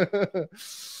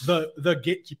 The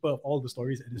gatekeeper of all the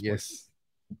stories at this Yes.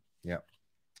 Yeah.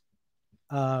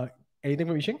 point. Anything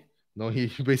from Yi-Sheng? No,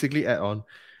 he basically add on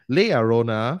La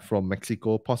Llorona from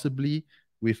Mexico, possibly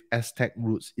with Aztec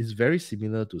roots, is very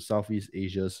similar to Southeast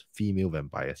Asia's female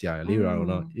vampires. Yeah, La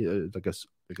Llorona,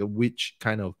 like a witch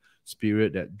kind of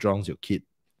spirit that drowns your kid.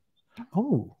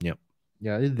 Oh. Yeah.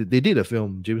 Yeah, they did a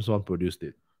film. James Wan produced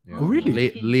it. Yeah. Oh,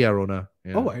 really? La Llorona.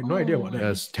 Yeah. Oh, I had no idea about that.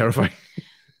 Yeah, it's terrifying.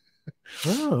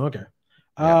 Oh, okay.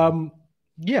 Yeah.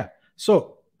 Yeah.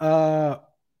 So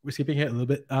we're skipping here a little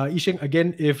bit. Yi-Sheng,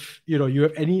 again, if you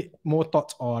have any more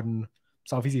thoughts on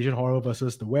Southeast Asian horror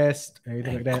versus the West,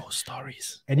 anything like that. Ghost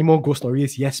stories. Any more ghost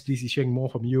stories? Yes, please, Yi-Sheng, more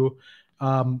from you.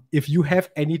 If you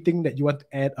have anything that you want to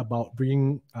add about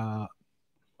bringing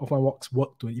Othman Wok's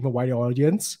work to an even wider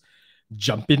audience,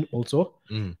 jump in also.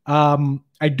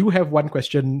 I do have one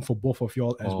question for both of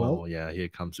y'all as well. Oh, yeah, here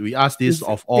it comes. We asked this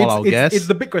of all our guests. It's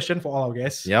the big question for all our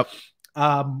guests. Yep.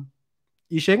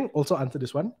 Yi-Sheng also answer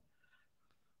this one.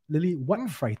 Lily, what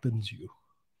frightens you?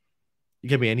 It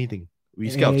can be anything. We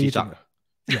scared of Chicha.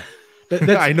 Yeah.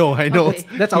 I know. Okay.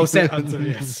 That's our set answer,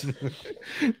 yes.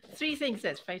 3 things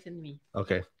that frighten me.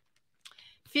 Okay.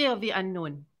 Fear of the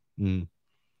unknown.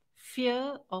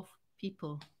 Fear of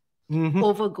people. Mhm.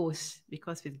 Over ghosts.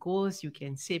 Because with ghosts, you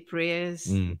can say prayers.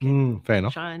 Fair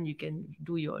enough. Chant, you can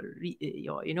do your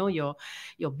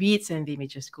beads and they may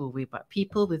just go away. But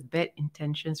people with bad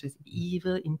intentions, with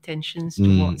evil intentions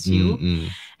towards you,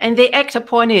 and they act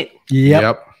upon it.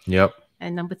 Yep.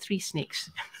 And number 3, snakes.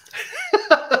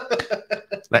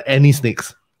 Like any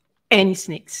snakes. Any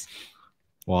snakes.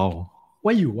 Wow.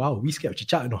 Why you? Wow, we scared of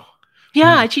Chicha, no?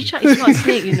 Yeah, Chicha is not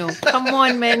snake, Come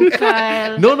on, man,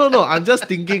 Kyle. No. I'm just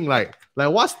thinking like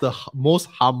what's the most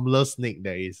harmless snake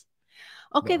there is?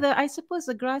 Okay, I suppose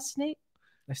the grass snake.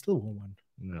 I still want one.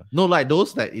 Yeah. No, like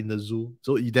those that in the zoo.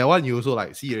 So that one you also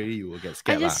like see already, you will get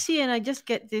scared. I just see and I just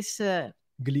get this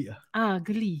Glee.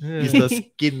 glee. It's the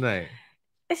skin, right?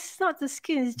 It's not the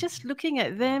skin, it's just looking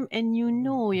at them and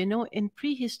in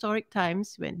prehistoric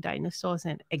times when dinosaurs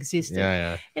existed.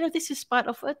 Yeah. This is part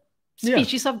of a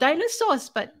species of dinosaurs,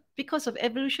 but because of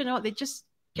evolution they just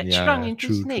get shrunk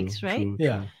into snakes, right?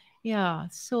 True. Yeah.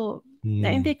 So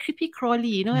and they're creepy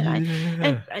crawly,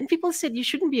 and people said you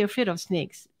shouldn't be afraid of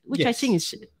snakes, which I think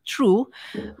is true.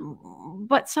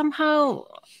 But somehow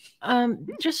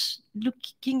just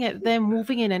looking at them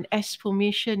moving in an S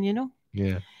formation,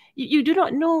 Yeah. You do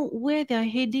not know where they're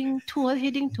heading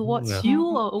towards you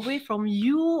or away from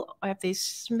you, or if they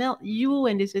smelt you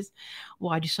and this is,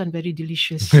 wow, this one very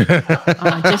delicious.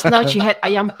 Just now she had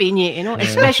ayam penyet,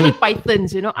 especially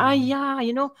pythons, you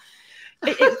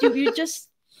just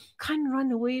can't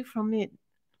run away from it.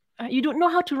 You don't know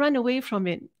how to run away from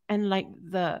it. And like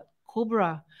the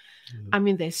cobra, I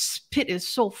mean, their spit is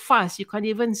so fast, you can't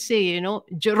even say,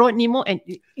 Geronimo, and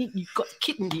you got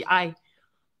hit in the eye.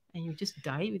 And you just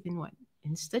die within one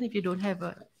instant if you don't have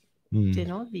the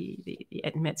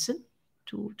medicine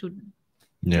to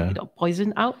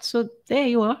poison out. So there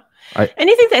you are.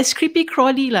 Anything that's creepy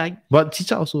crawly like. But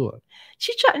Chicha also.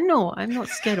 Chicha, no, I'm not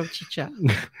scared of Chicha.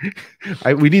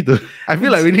 I feel like we need to.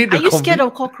 Are you scared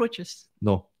of cockroaches?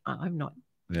 No. I'm not.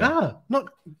 Yeah.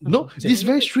 No. This is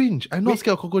very strange. I'm not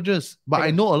scared of cockroaches, but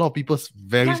I know a lot of people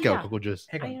very scared of cockroaches.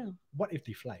 Hang on. What if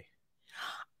they fly?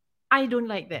 I don't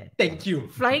like that. Thank you.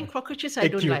 Flying cockroaches, I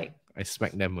don't like. I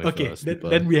smack them with okay.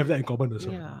 Then we have that in common also.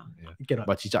 Yeah. You cannot.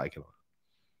 But Chicha, I cannot.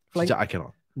 Flying? Chicha, I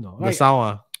cannot. No. The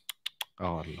sound.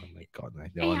 Oh my God.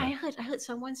 I heard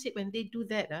someone say when they do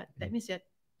that, that means they're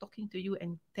talking to you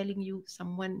and telling you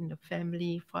someone in the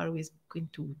family far away is going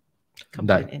to come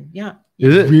to an end. Yeah.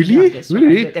 Is it? Really?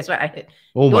 Yeah, that's what I heard.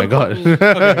 Oh my God. Okay.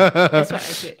 That's what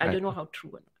I heard. I don't know how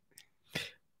true or not.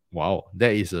 Wow.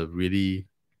 That is a really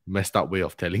messed up way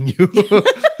of telling you.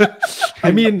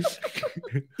 I mean,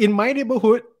 in my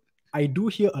neighborhood, I do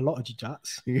hear a lot of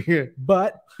chichas,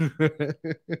 but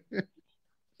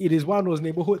it is one of those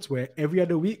neighborhoods where every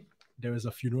other week there is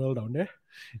a funeral down there.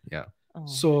 Yeah. Oh.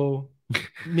 So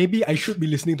maybe I should be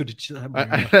listening to the chicha.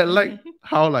 I like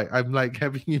how I'm like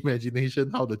having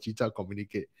imagination how the chicha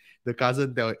communicate. The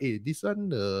cousin tell, hey, this one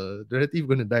the relative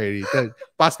gonna die already. Then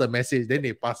pass the message. Then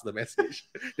they pass the message.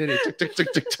 Then they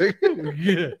check.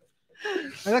 Yeah.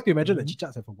 I like to imagine that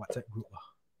chichas have a WhatsApp group.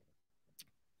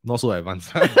 Not so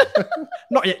advanced.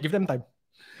 Not yet. Give them time.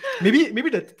 Maybe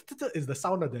the is the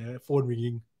sound of the phone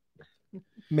ringing.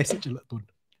 Message alert tone.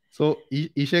 So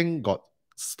Yi-Sheng got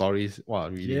stories. Wow,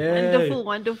 really? Yeah.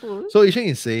 Wonderful. So Yi-Sheng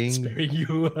is saying Sparing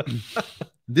you.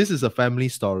 this is a family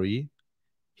story.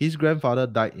 His grandfather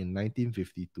died in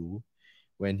 1952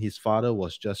 when his father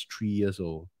was just 3 years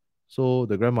old. So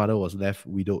the grandmother was left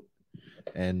widowed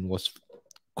and was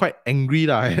quite angry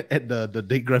at the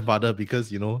dead grandfather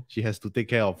because, you know, she has to take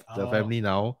care of the family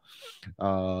now.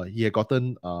 He had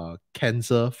gotten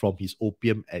cancer from his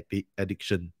opium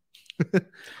addiction.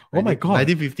 Oh my God.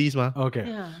 1950s, ma. Okay.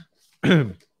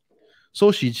 Yeah.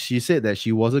 So she said that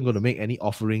she wasn't going to make any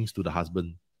offerings to the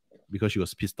husband because she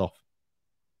was pissed off.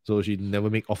 So she never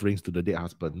make offerings to the dead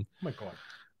husband. Oh my God.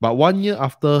 But 1 year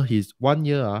after his 1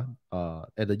 year,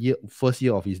 at the first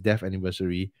year of his death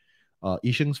anniversary,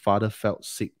 Yi-Sheng's father felt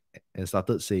sick and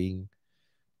started saying,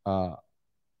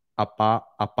 "Apa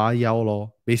yao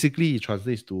lo." Basically, it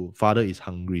translates to "Father is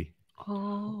hungry."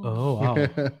 Oh wow.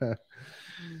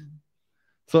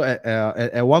 So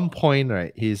at one point,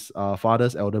 right, his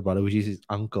father's elder brother, which is his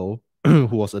uncle, who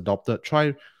was adopted,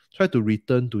 tried to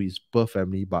return to his birth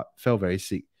family, but fell very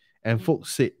sick. And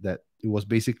folks said that it was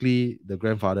basically the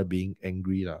grandfather being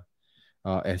angry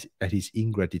at his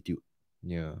ingratitude.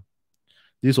 Yeah.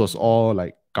 This was all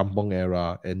like Kampong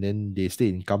era, and then they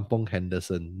stayed in Kampong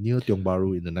Henderson near Tiong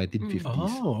Bahru in the 1950s.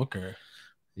 Oh, okay.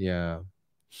 Yeah.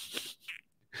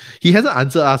 He hasn't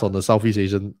answered us on the Southeast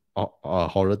Asian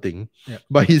horror thing,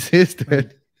 but he says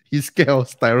that he's scared of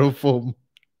styrofoam.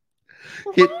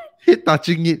 Hate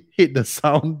touching it, hate the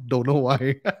sound, don't know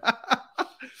why.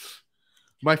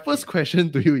 My first question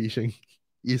to you, Yi-Sheng,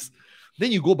 is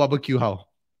then you go barbecue how?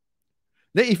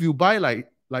 Then if you buy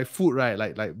like food, right,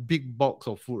 like big box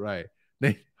of food, right,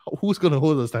 then who's gonna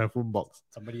hold the styrofoam box?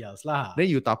 Somebody else lah. Then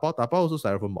you tapao also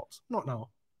styrofoam box. Not now.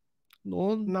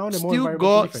 No, now they're still more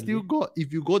got friendly.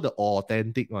 if you go the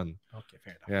authentic one. Okay,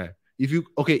 fair enough. Yeah.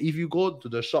 If you go to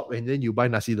the shop and then you buy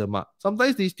nasi lemak,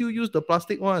 sometimes they still use the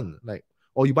plastic one, like,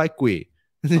 or you buy kueh,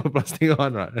 the plastic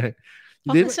one, right?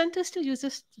 Hawker center still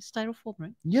uses styrofoam,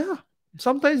 right? Yeah.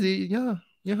 Sometimes they, yeah.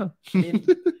 I mean,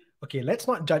 okay, let's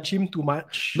not judge him too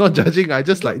much. Not judging, I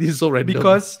just like this is so random.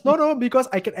 Because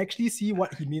I can actually see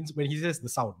what he means when he says the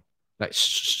sound. Like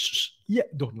shh. Yeah,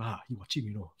 don't lah. He watching,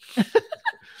 you know.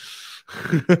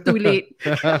 Too late.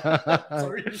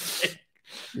 Sorry.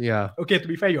 Yeah. Okay, to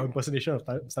be fair, your impersonation of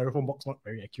styrofoam box not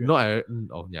very accurate.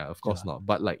 No, yeah, of course not.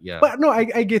 But like, yeah. But no,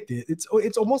 I get it.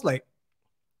 It's almost like,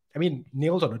 I mean,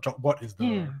 nails on a chalkboard is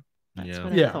the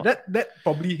that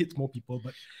probably hits more people.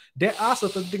 But there are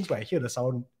certain things where I hear the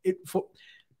sound.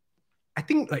 I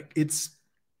think like it's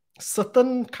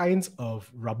certain kinds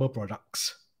of rubber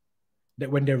products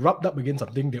that when they're rubbed up against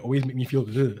something, they always make me feel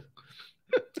ugh.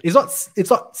 It's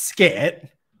not scared,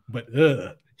 but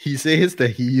ugh. He says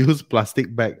that he used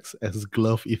plastic bags as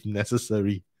glove if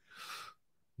necessary.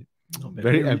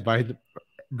 Very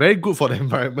good for the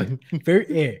environment.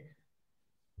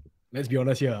 Let's be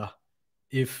honest here.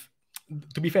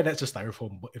 To be fair, that's just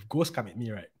styrofoam. But if ghosts come at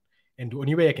me, right, and the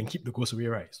only way I can keep the ghost away,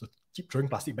 right, so keep throwing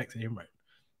plastic bags at him, right.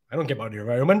 I don't care about the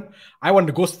environment. I want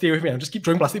the ghost to stay with me and just keep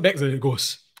throwing plastic bags at the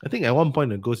ghost. I think at one point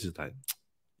the ghost is like,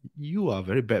 you are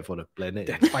very bad for the planet.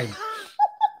 That's fine.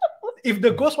 If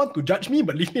the ghost want to judge me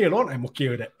but leave me alone, I'm okay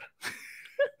with that.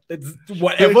 That's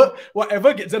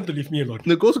whatever gets them to leave me alone.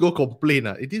 The ghost go complain.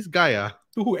 This guy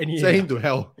to who any send him to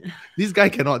hell. This guy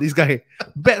cannot. This guy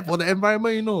bad for the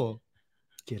environment, you know.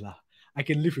 Okay lah. I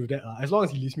can live with that. As long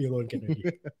as he leaves me alone, can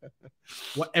already.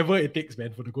 Whatever it takes,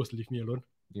 man, for the ghost to leave me alone.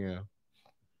 Yeah.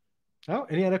 Oh,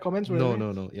 any other comments?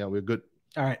 No. Yeah, we're good.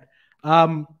 All right.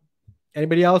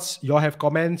 Anybody else? You all have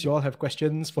comments? You all have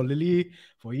questions for Lily,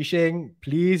 for Yi-Sheng?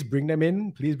 Please bring them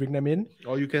in.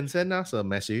 Or you can send us a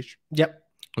message. Yep.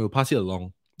 We'll pass it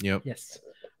along. Yep. Yes.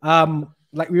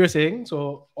 Like we were saying,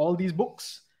 so all these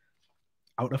books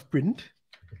out of print.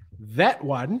 That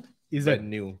one is brand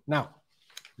new. Now,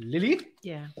 Lily?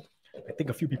 Yeah. I think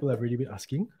a few people have already been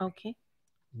asking. Okay.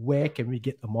 Where can we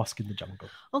get a Mosque in the Jungle?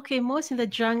 Okay, Mosque in the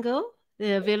Jungle,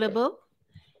 they're available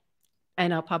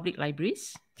in our public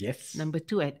libraries. Yes. Number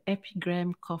 2 at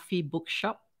Epigram Coffee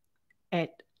Bookshop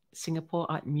at Singapore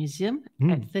Art Museum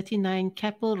at 39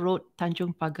 Keppel Road,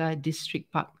 Tanjong Pagar, District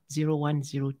Park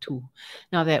 0102.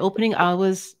 Now, their opening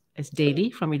hours is daily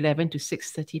from 11 to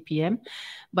 6:30 p.m.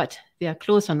 But they are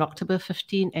closed on October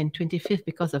 15 and 25th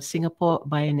because of Singapore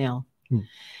Biennial.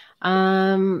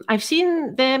 I've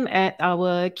seen them at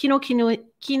our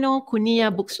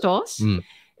Kinokuniya bookstores. And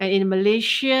in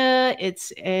Malaysia,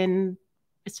 it's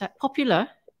popular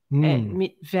at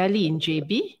Mid Valley in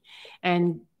JB,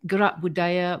 and Gerak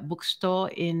Budaya bookstore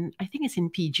I think it's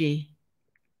in PJ.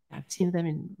 I've seen them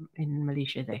in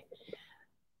Malaysia there.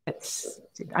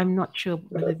 I'm not sure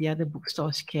whether the other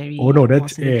bookstores carry. Oh no,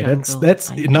 that's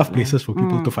enough places for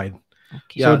people to find.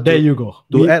 Okay. So there you go.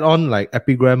 To add on like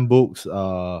epigram books,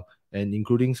 and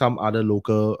including some other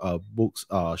local books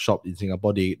shop in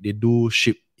Singapore, they do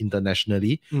ship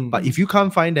internationally. But if you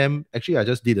can't find them, actually I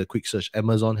just did a quick search.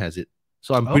 Amazon has it.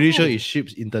 So I'm pretty sure it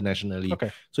ships internationally.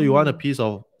 Okay. So you want a piece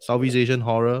of Southeast Asian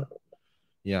horror,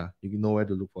 yeah, you know where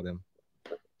to look for them.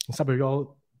 Some of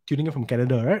y'all tuning in from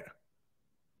Canada, right?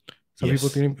 Some people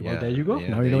tuning in. Well, there you go.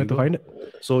 Now you know where to find it.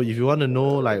 So if you want to know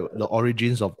like the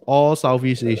origins of all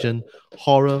Southeast Asian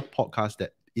horror podcasts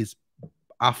that is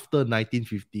after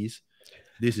 1950s,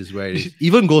 this is where it is.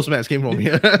 Even Ghost Maps came from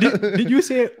here. Did you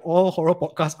say all horror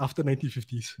podcasts after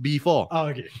 1950s? Before. Oh,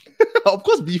 okay. Of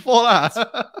course, before lah.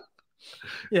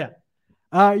 Yeah.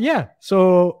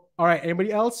 So, all right.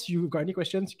 Anybody else? You got any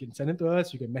questions? You can send it to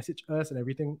us. You can message us and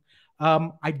everything.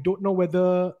 I don't know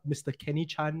whether Mr. Kenny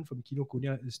Chan from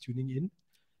Kinokuniya is tuning in.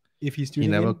 If he's tuning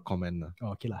in, he never comment. Oh,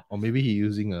 okay lah. Or maybe he's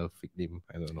using a fake name.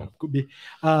 I don't know. Could be.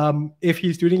 If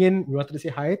he's tuning in, we wanted to say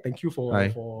hi. Thank you for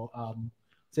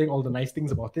saying all the nice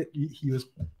things about it. He was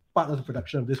part of the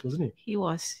production of this, wasn't he? He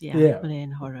was, Malay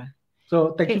and horror.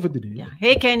 So thank you for today. Yeah.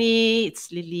 Hey Kenny,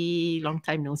 it's Lily. Long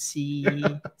time no see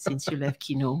since you left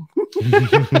Kino.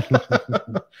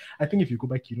 I think if you go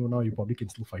by Kino now, you probably can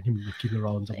still find him looking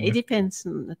around somewhere. It depends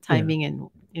on the timing and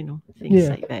things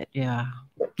like that. Yeah.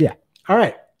 Yeah. All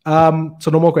right. So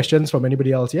no more questions from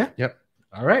anybody else, yeah? Yep.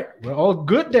 All right. We're all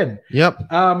good then. Yep.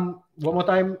 One more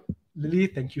time, Lily,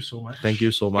 thank you so much. Thank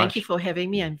you so much. Thank you for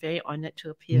having me. I'm very honored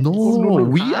to appear. No,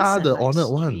 we are the honored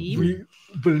one. We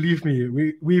believe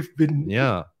me, we've been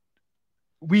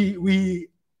we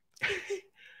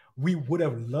would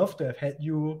have loved to have had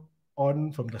you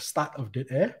on from the start of Dead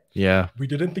Air. Yeah. We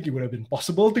didn't think it would have been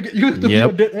possible to get you to be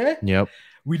on Dead Air. Yep.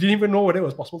 We didn't even know whether it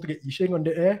was possible to get Yi-Sheng on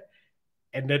Dead Air.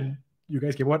 And then you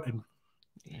guys came on and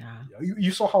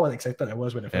you saw how excited I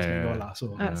was when I first met you all.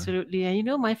 So absolutely.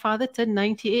 And my father turned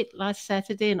 98 last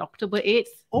Saturday on October 8th.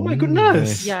 Oh my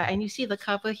goodness. Yeah, and you see the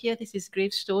cover here, this is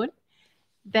gravestone.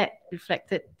 That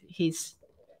reflected his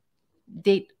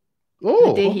date.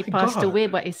 The day he passed away,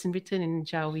 but it's written in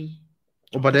Jawi.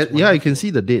 Oh, but that, you can see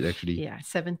the date actually. Yeah,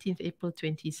 17th April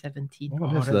 2017.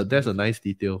 Oh, that's a nice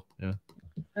detail. Yeah.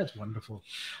 That's wonderful.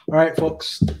 All right,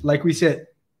 folks. Like we said,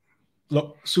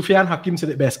 look, Sufyan Hakim said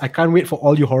it best. I can't wait for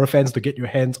all you horror fans to get your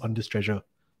hands on this treasure.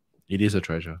 It is a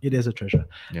treasure. It is a treasure.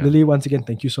 Yeah. Lily, once again,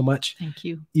 thank you so much. Thank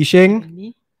you.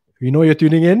 Yi-Sheng, we know you're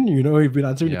tuning in. You know you've been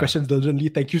answering the questions diligently.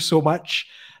 Thank you so much.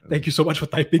 Thank you so much for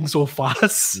typing so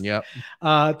fast. Yep.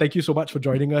 Thank you so much for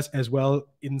joining us as well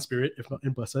in spirit, if not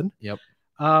in person. Yep.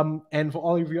 And for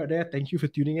all of you out there, thank you for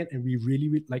tuning in. And we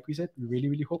really, like we said, we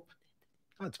really hope.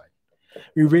 Oh, it's fine.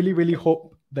 We really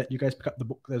hope that you guys pick up the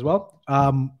book as well.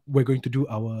 We're going to do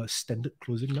our standard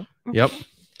closing now. Yep.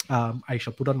 I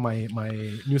shall put on my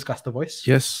newscaster voice.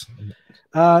 Yes.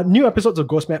 New episodes of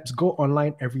Ghost Maps go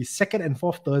online every second and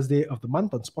fourth Thursday of the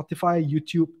month on Spotify,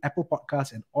 YouTube, Apple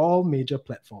Podcasts, and all major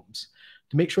platforms.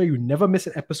 To make sure you never miss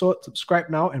an episode, subscribe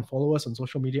now and follow us on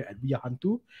social media at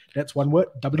WEAREHANTU. That's one word.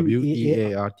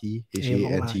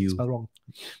 WEAREHANTU. Spell wrong.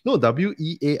 No,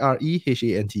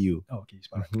 WEAREHANTU. Oh, okay.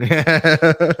 Spell right.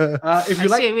 If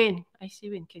you I say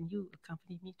Wayne, can you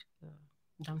accompany me to the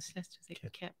downstairs to take a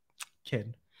cab?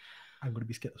 Can. I'm going to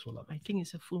be scared as well. I think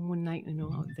it's a full moon night,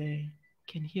 out there.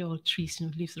 Can hear all trees,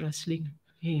 leaves rustling.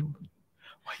 Hey.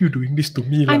 Why are you doing this to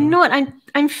me? I'm not.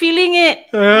 I'm feeling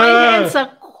it. My hands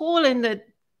are cold and the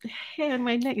hair on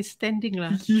my neck is standing. Your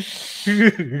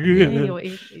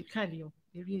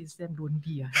area is damn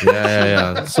lonely.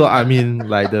 Yeah. So I mean,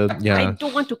 like I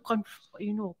don't want to come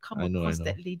across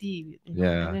that lady. And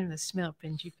then the smell of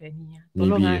frangipani.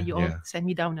 Maybe, you all send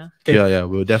me down. Okay. Yeah,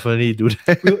 we'll definitely do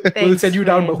that. We'll send you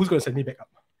down, but who's going to send me back up?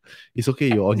 It's okay,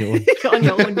 you're on your own. You're on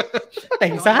your own.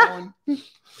 Thanks,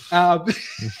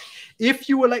 if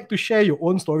you would like to share your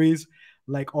own stories,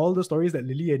 like all the stories that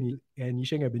Lily and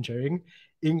Yi-Sheng have been sharing,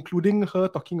 including her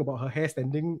talking about her hair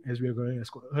standing as we are going to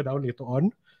escort her down later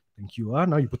on. Thank you.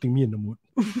 Now you're putting me in the mood.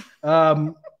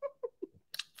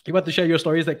 If you want to share your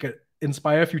stories that could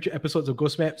inspire future episodes of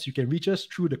Ghost Maps, you can reach us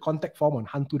through the contact form on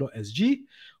hantu.sg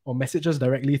or message us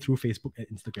directly through Facebook and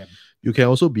Instagram. You can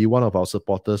also be one of our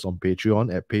supporters on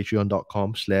Patreon at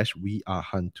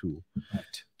patreon.com/wearehantu.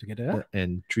 Right. Together.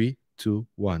 And 3, 2,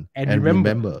 1. And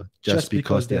remember, just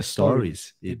because they're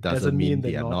stories, it doesn't mean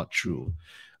they are not true.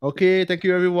 Okay, thank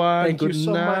you everyone. Thank you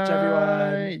so much,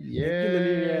 everyone. Yeah. Thank you,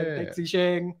 Lily. Thanks,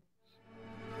 Yi-Sheng.